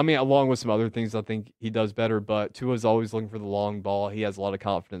mean along with some other things I think he does better, but Tua's always looking for the long ball. He has a lot of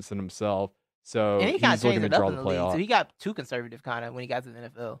confidence in himself. So and he kind of he's looking changed to it up draw in the the play league. off. So he got too conservative kind of when he got to the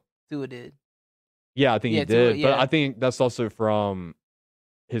NFL. Tua did. Yeah, I think Yeah, he Tua, did. But yeah. I think that's also from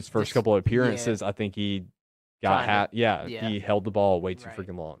his first Just- couple of appearances, I think he got Trying to- yeah, yeah. he held the ball way too Right,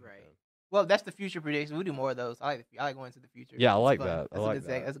 freaking long. right. Well, that's the future prediction. We do more of those. I like going into the future. Yeah, I It's like fun. that. I That's like a good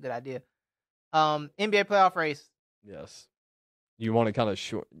that. That's a good idea. NBA playoff race. Yes. You want to kind of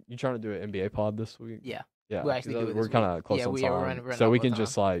short? You trying to do an NBA pod this week? Yeah. Yeah. We'll actually 'cause do it we're this kind of close Yeah, on we time, are running so up we on can time.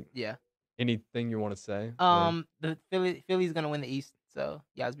 just like Yeah. anything you want to say. The Philly's gonna win the East, so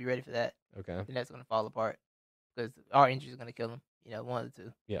you guys be ready for that. Okay. The Nets gonna fall apart because our injuries are gonna kill them. One of the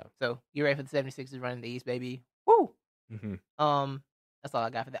two. Yeah. So get ready for the 76ers running the East, baby. Woo. hmm That's all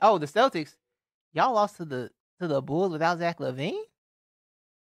I got for that. Oh, the Celtics, y'all lost to the Bulls without Zach LaVine.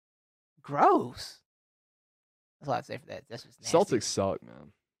 Gross. That's all I have to say for that. That's just nasty. Celtics suck,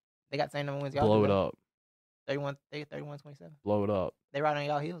 man. They got the same number of wins. Y'all Blow do, it though. up. 31-27. Blow it up. They right on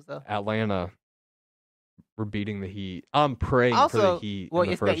y'all heels though. Atlanta. We're beating the Heat. I'm praying for the Also, Heat well, in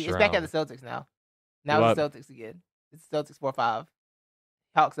the it's first back, round. it's back at the Celtics now. Now What? it's the Celtics again. It's the Celtics 4-5.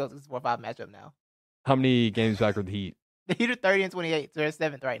 Hawks Celtics 4-5 matchup now. How many games back are the Heat? The Heat are 30-28, so they're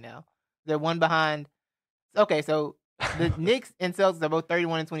 7th right now. They're one behind. Okay, so the Knicks and Celtics are both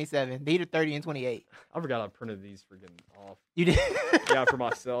 31-27. The Heat are 30-28. I forgot I printed these freaking off. You did? Yeah, for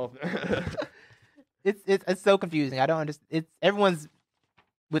myself. It's so confusing. I don't understand. It's everyone's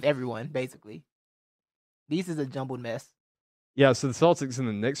with everyone basically. This is a jumbled mess. Yeah, so the Celtics and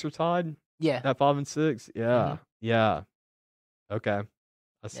the Knicks are tied Yeah. at 5 and 6. Yeah, Mhm. yeah. Okay,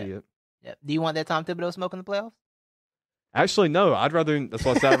 I see it. Yeah. Do you want that Tom Thibodeau smoke in the playoffs? Actually, no. I'd rather. That's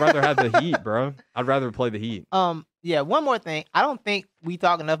what I said. I'd rather have the Heat, bro. I'd rather play the Heat. Yeah. One more thing. I don't think we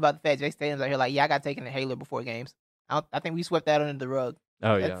talk enough about the fact Jay Stadium's out here like, yeah, I got taken to Halo before games. I think we swept that under the rug.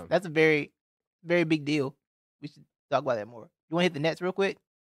 Oh That's a very, very big deal. We should talk about that more. You want to hit the Nets real quick?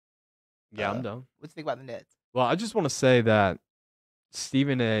 yeah. I'm done. What you think about the Nets? Well, I just want to say that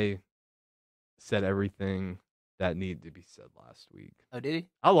Stephen A. said everything that needed to be said last week. Oh, did he?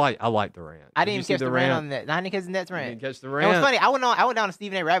 I like the rant. I Did didn't you even see catch the rant on that. I didn't catch the Nets You rant. didn't catch the It rant. was funny. I went down a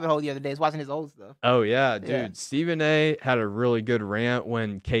Stephen A. rabbit hole the other day. I was watching his old stuff. Oh yeah, dude. Yeah. Stephen A. had a really good rant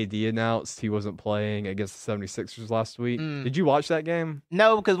when KD announced he wasn't playing against the 76ers last week. Mm. Did you watch that game?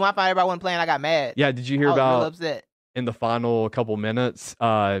 No, because when I found everybody wasn't playing, I got mad. Yeah. Did you I hear was real about upset. in the final couple minutes,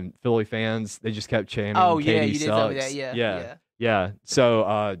 Philly fans, they just kept chanting, Oh KD yeah, you did tell me sucks. that. Yeah, yeah. Yeah.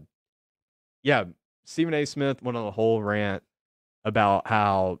 So, Stephen A. Smith went on a whole rant about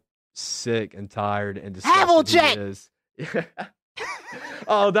how sick and tired and disgusted he is.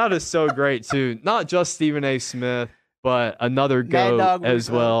 Oh, that is so great too. Not just Stephen A. Smith, but another Mad goat Dog as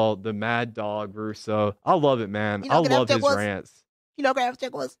Russo. well, the Mad Dog Russo. I love it, man. You know I what Graham love his Check was? rants. You know, Graham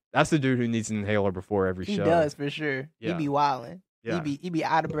Check was. That's the dude who needs an inhaler before every He show. does for sure. Yeah. He be wilding. Yeah. He be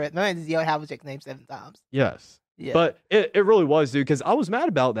out of breath. My man just yelled Havlicek's name 7 times. Yes. Yeah. But it really was, dude, because I was mad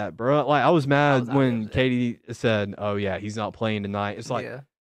about that, bro. Like, I was mad was when upset. Katie said, oh, yeah, he's not playing tonight. It's like, yeah.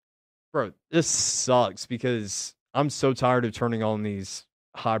 bro, this sucks because I'm so tired of turning on these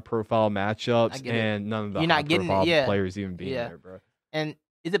high-profile I matchups get it. and none of the You're not getting it, high-profile yeah. players even being Yeah. there, bro. And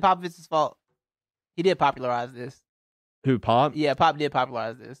is it Popovich's fault? He did popularize this. Who, Pop? Yeah, Pop did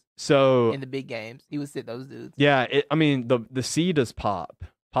popularize this So, in the big games. He would sit those dudes. yeah, I mean, the seed is Pop.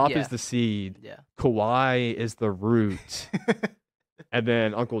 Pop Yeah. is the seed. Yeah. Kawhi is the root. And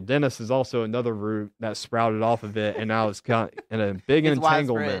then Uncle Dennis is also another root that sprouted off of it, and now it's got in a big It's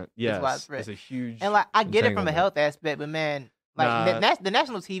entanglement. widespread. It's Yes, widespread. it's a huge. And like I get it from a entanglement. health aspect, but man, like Nah. the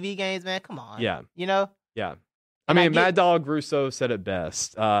national TV games, man, come on. Yeah, You know? yeah. I And I mean, get- Mad Dog Russo said it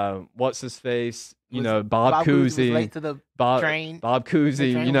best. What's his face? You Was- know, Bob Cousy was Cousy. late to the Bob train.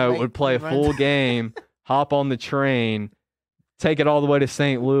 Cousy, train you know, was late would play a to run. full game, hop on the train, take it all the way to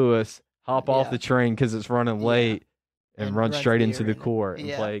St. Louis, hop off Yeah. the train because it's running Yeah. late, and And run run straight to the into the arena. court and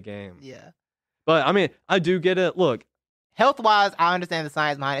Yeah. play a game. Yeah. But I mean, I do get it. Look, Health wise, I understand the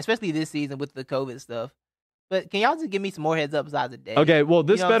science behind it, especially this season with the COVID stuff. But can y'all just give me some more heads up besides the day? okay, well,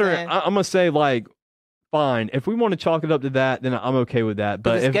 this know what I'm better. saying? I'm gonna say like, fine. If we want to chalk it up to that, then I'm okay with that.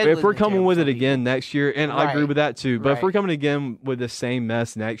 But But the if schedule's we're been coming terrible with for it some again next year, and I agree Right. with that too. But if we're Right. coming again with the same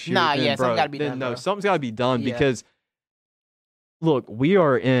mess next year, Nah, then, yeah, something bro, gotta be then done, no, bro. something's got to be done Yeah. because look, we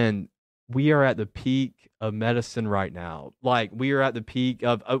are at the peak of medicine right now. Like we are at the peak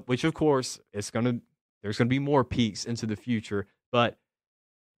of which, of course, there's gonna be more peaks into the future, but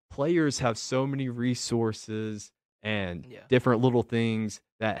players have so many resources and Yeah. different little things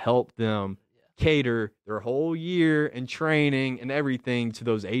that help them cater their whole year and training and everything to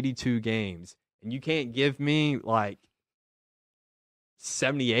those 82 games. And you can't give me like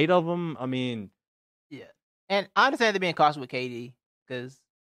 78 of them. I mean, Yeah. And I understand they're being cautious with KD,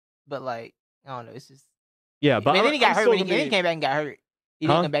 but like, I don't know, it's just. yeah, but But then he got I'm hurt still when he gonna be- came back and got hurt. He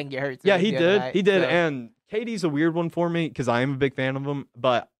Huh? didn't come back and get hurt. Yeah, the he other did. night, He did. so- And KD's a weird one for me because I am a big fan of him.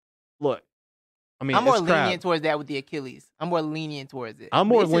 But look, I mean, I'm more it's crap. lenient towards that with the Achilles. I'm more lenient towards it. I'm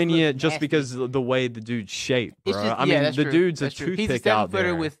But more it just looks lenient just nasty. because of the way the dude's shaped, bro. It's just, I mean, that's the true. dude's a That's true. He's a toothpick out 7-footer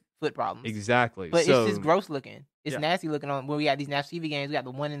there. with foot problems. Exactly. But so, it's just gross looking. It's Yeah. nasty looking on when we got these national TV games. We got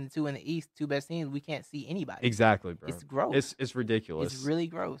the 1 and the 2 in the East, 2 best teams. We can't see anybody. Exactly, bro. It's gross. It's ridiculous. It's really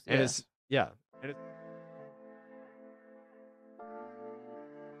gross. and Yeah. it's yeah. And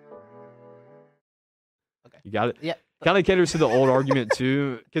Okay. You got it. Yeah. Kind of caters to the old argument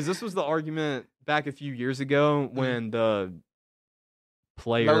too, because this was the argument back a few years ago when the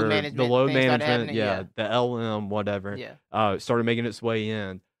player, Load management the load thing started management, happening, yeah, the LM, whatever, Yeah. started making its way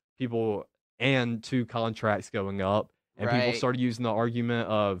in. People and 2 contracts going up, and people Right. started using the argument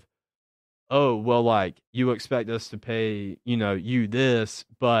of, oh, well, like you expect us to pay, you this,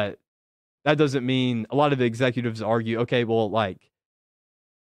 but that doesn't mean. A lot of the executives argue, okay, well, like,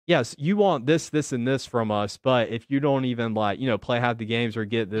 yes, you want this, this, and this from us, but if you don't even play half the games or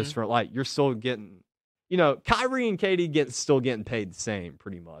get this Mhm. from you're still getting, Kyrie and KD still getting paid the same,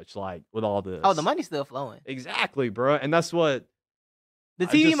 pretty much, like with all this. Oh, the money's still flowing. Exactly, bro, and that's what. The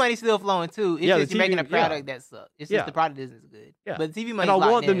I TV just- money's still flowing too. It's Yeah, the just you're making a TV yeah. product that sucks. It's just Yeah. the product isn't as good. Yeah. But TV money. And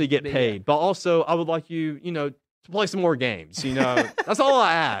I want them to get paid, but also I would like you, to play some more games. That's all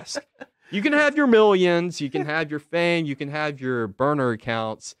I ask. You can have your millions, you can have your fame, you can have your burner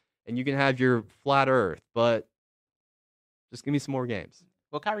accounts, and you can have your flat Earth, but just give me some more games.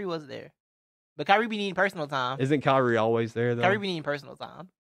 Well, Kyrie was there, but Kyrie be needing personal time. Isn't Kyrie always there though? Kyrie be needing personal time.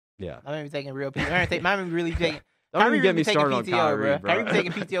 Yeah. I remember taking real PTO. I remember really taking. Don't Kyrie even get really me taking started on PTO, Kyrie, bro. Kyrie be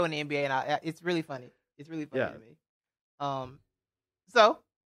taking PTO in the NBA, and it's really funny. It's really funny Yeah. to me. So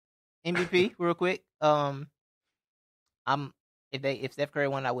MVP real quick. If Steph Curry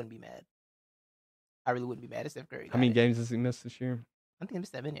won, I wouldn't be mad. I really wouldn't be mad if Steph Curry. How many got it. games has he missed this year? I think he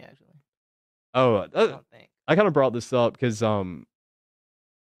missed 7 here actually. Oh, I don't think. I kind of brought this up because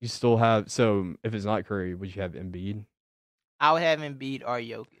you still have. So if it's not Curry, would you have Embiid? I would have Embiid or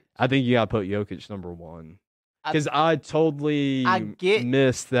Jokic. I think you got to put Jokic number 1 I- because I totally I get-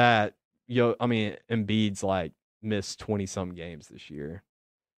 missed that. Embiid's missed 20-some games this year.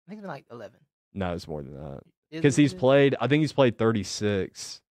 I think it's been like 11. No, it's more than that Is because it? he's played. I think he's played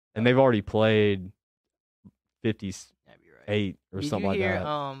 36, and they've already played 58 Yeah, you're right. or Did something you like hear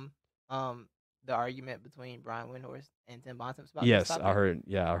that. the argument between Brian Windhorst and Tim Bontemps about Yes, this topic? I heard.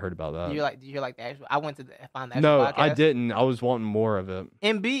 Yeah, I heard about that. Did you hear like the actual? I went to find the actual No, podcast. I didn't. I was wanting more of it.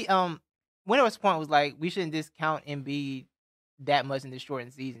 Embiid, Windhorst's point was like we shouldn't discount Embiid that much in this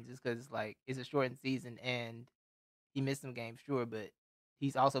shortened season just because it's a shortened season and he missed some games, sure, but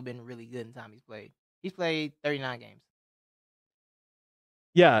he's also been really good in the time he's played. He's played 39 games.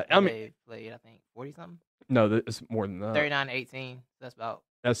 Yeah, I mean, They've played I think 40 something, no, it's more than that. 39 to 18. So that's about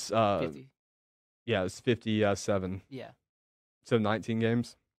That's 50. yeah, it's 57. Yeah, So 19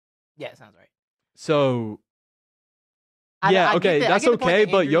 games. yeah, it sounds right. So I yeah, get okay, that- I that's get the point okay.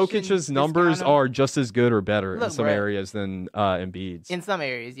 that But Andrew Jokic's shouldn't numbers discount him. are just as good or better in Look, some bruh. areas than Embiid's. In some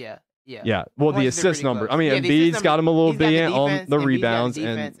areas, yeah. Yeah, well, the Points are assist pretty number. close. I mean, Yeah, the assist Embiid's number- got him a little he's got the bit on defense, the Embiid's got rebounds,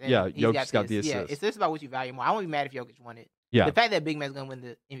 defense, and yeah, he's Jokic's got the assists. assist. Yeah, it's just about what you value more. I won't be mad if Jokic won it. Yeah. The fact that Big Man's gonna win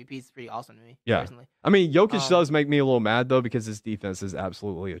the MVP is pretty awesome to me. Yeah. Personally. I mean, Jokic Um, does make me a little mad though because his defense is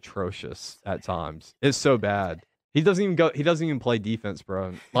absolutely atrocious at times. It's so bad. He doesn't even play defense,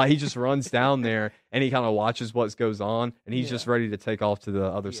 bro. Like he just runs down there and he kind of watches what goes on and he's just ready to take off to the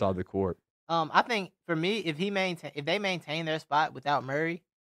other Yeah. side of the court. I think for me, if they maintain their spot without Murray,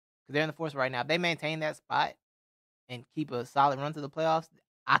 because they're in the fourth right now, if they maintain that spot and keep a solid run to the playoffs,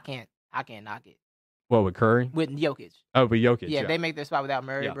 I can't knock it What with Curry? with Jokic. Oh, but Jokic. Yeah, Yeah. if they make their spot without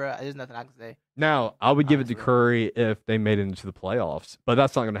Murray, Yeah. bro, there's nothing I can say. Now, I would give it to Honestly. Curry if they made it into the playoffs, but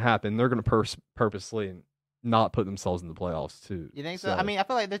that's not going to happen. They're going to purposely not put themselves in the playoffs too. You think so? I mean, I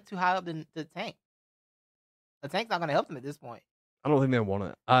feel like they're too high up in the tank. The tank's not gonna help them at this point. I don't think they want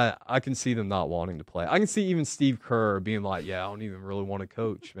to. I can see them not wanting to play. I can see even Steve Kerr being like, "Yeah, I don't even really want to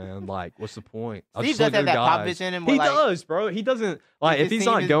coach, man. Like, what's the point?" I'll Steve just does look have at that guys." Popovich in him. He where, like, does, bro. He doesn't like If if his he's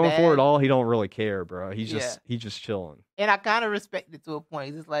team not is going for bad- it all. He don't really care, bro. He's Yeah. just chilling. And I kind of respect it to a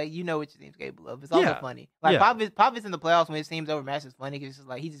point. It's like you know what your team's capable of. It's also Yeah. funny. Like Yeah. Popovich in the playoffs when his team's overmatched is funny because it's just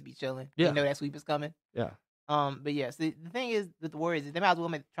like he just be chilling. Yeah. You know that sweep is coming. Yeah. But yes, the thing is with the Warriors is they might as well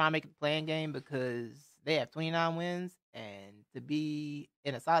try and make it a playing game because they have 29 wins, and to be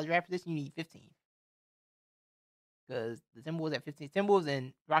in a solid draft position, you need 15. Because the Timberwolves at 15, Timberwolves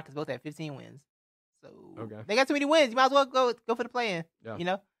and Rockets both have 15 wins, so Okay. they got too many wins. You might as well go for the play-in. Yeah. You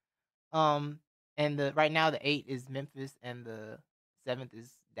know, and right now the 8 is Memphis and the 7th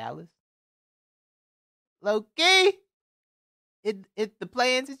is Dallas. Low key, it the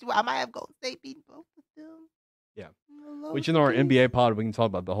play-in situation. I might have Golden State beating both of them. Yeah. Hello, Which in our Steve. NBA pod, we can talk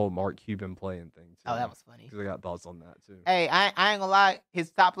about the whole Mark Cuban playing thing too. Oh, that was funny. Because I got thoughts on that too. Hey, I ain't gonna lie.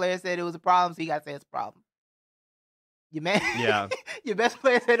 His top player said it was a problem, so you gotta say it's a problem. Your man, Yeah. your best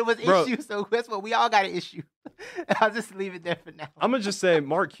player said it was an Bro. issue, so guess what? We all got an issue. I'll just leave it there for now. I'm gonna just say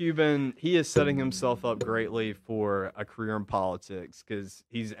Mark Cuban, he is setting himself up greatly for a career in politics because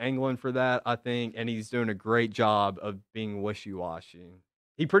he's angling for that, I think, and he's doing a great job of being wishy-washy.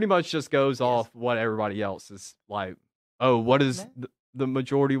 He pretty much just goes off what everybody else is like. Oh, what does Man. the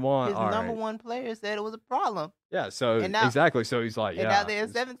majority want? His All number right. one player said it was a problem, Yeah. So And now- exactly. So he's like, and yeah. now they're in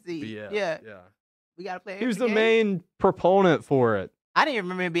it's seventh seed. BS. Yeah, Yeah. we gotta play. He was every the game. main proponent for it. I didn't even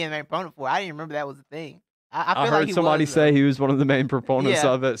remember him being the main proponent for it. I didn't remember that was a thing. I I feel heard like he somebody was, say he was one of the main proponents Yeah,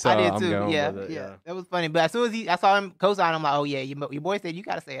 of it, so I did I'm too. going Yeah, with it. yeah, that was funny. But as soon as I saw him co-sign, I'm like, oh yeah, your boy said you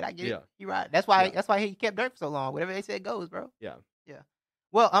gotta say it. I get Yeah. it. You right. That's why. Yeah. That's why he kept Dirk for so long. Whatever they said goes, bro. Yeah. Yeah.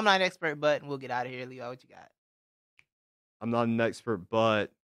 Well, I'm not an expert, but we'll get out of here. Leo, what you got? I'm not an expert, but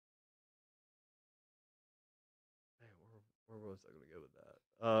man, where was I going to go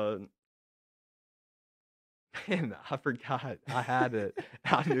with that? Man, I forgot. I had it.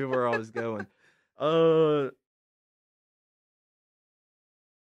 I knew where I was going.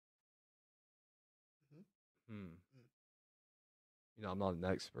 You know, I'm not an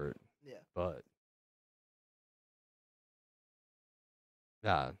expert, Yeah. but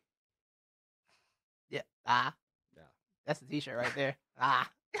yeah, Yeah. Ah. Yeah. That's the T-shirt right there. Ah.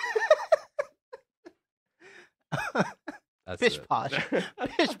 that's Pish it. posh.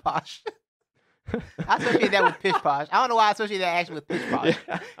 Pish posh. I associate that with pish posh. I don't know why I associate that actually with pish posh.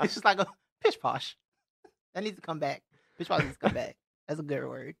 Yeah. It's just like a pish posh. That needs to come back. Pish posh needs to come back. That's a good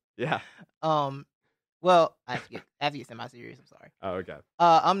word. Yeah. Well, I have to get semi-serious. I'm sorry. Oh, okay.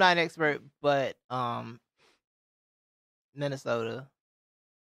 I'm not an expert, but Minnesota,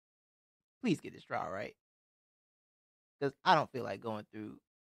 please get this draw right, because I don't feel like going through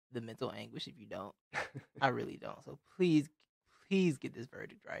the mental anguish if you don't. I really don't. So please get this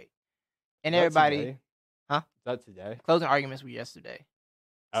verdict right. And Is that everybody, today? Huh? Is that today? closing arguments were yesterday.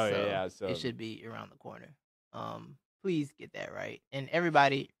 Oh, yeah. So it should be around the corner. Please get that right. And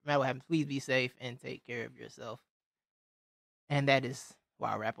everybody, no matter what happens, please be safe and take care of yourself. And that is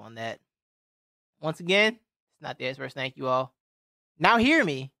why I wrap on that. Once again, it's not the experts. Thank you all. Now hear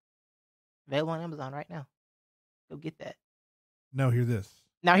me. Available on Amazon right now. Go get that. No, hear this.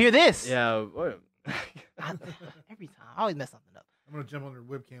 Now hear this. yeah. What? Every time. I always mess something up. I'm going to jump on your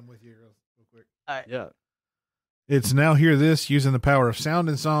webcam with you real quick. All right. yeah. It's Now Hear This, using the power of sound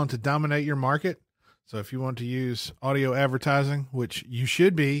and song to dominate your market. So if you want to use audio advertising, which you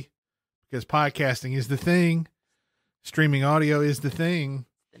should be, because podcasting is the thing, streaming audio is the thing,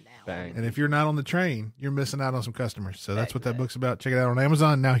 The now. Bang. and if you're not on the train, you're missing out on some customers. So that's Back what to that that. book's about. Check it out on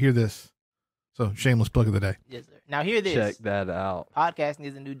Amazon. Now Hear This. So shameless plug of the day. Yes, sir. Now hear this. Check that out. Podcasting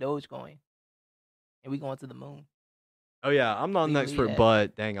is a new Dogecoin. And we going to the moon. Oh yeah, I'm not an Legally expert, that.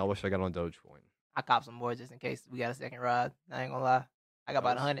 but dang, I wish I got on Dogecoin. I cop some more just in case we got a second ride. I ain't gonna lie. I got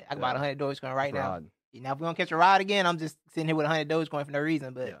about Those- 100. I got about 100 Dogecoin right now. Rod. Now, if we don't catch a ride again, I'm just sitting here with 100 Dogecoin for no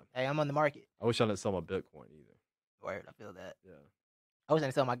reason. But Yeah. hey, I'm on the market. I wish I didn't sell my Bitcoin either. Word, I feel that. Yeah. I wish I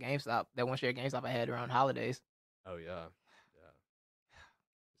didn't sell my GameStop. That one share of GameStop I had around holidays. Oh yeah. Yeah.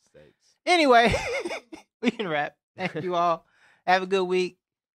 Mistakes. Anyway, we can wrap. Thank you all. Have a good week.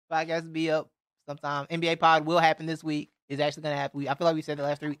 Podcast will be up sometime. NBA pod will happen this week. It's actually gonna happen. I feel like we said the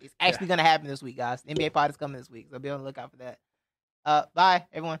last 3 weeks. It's actually gonna happen this week, guys. NBA pod is coming this week, so be on the lookout for that. Bye,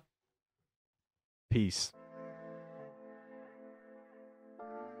 everyone. Peace.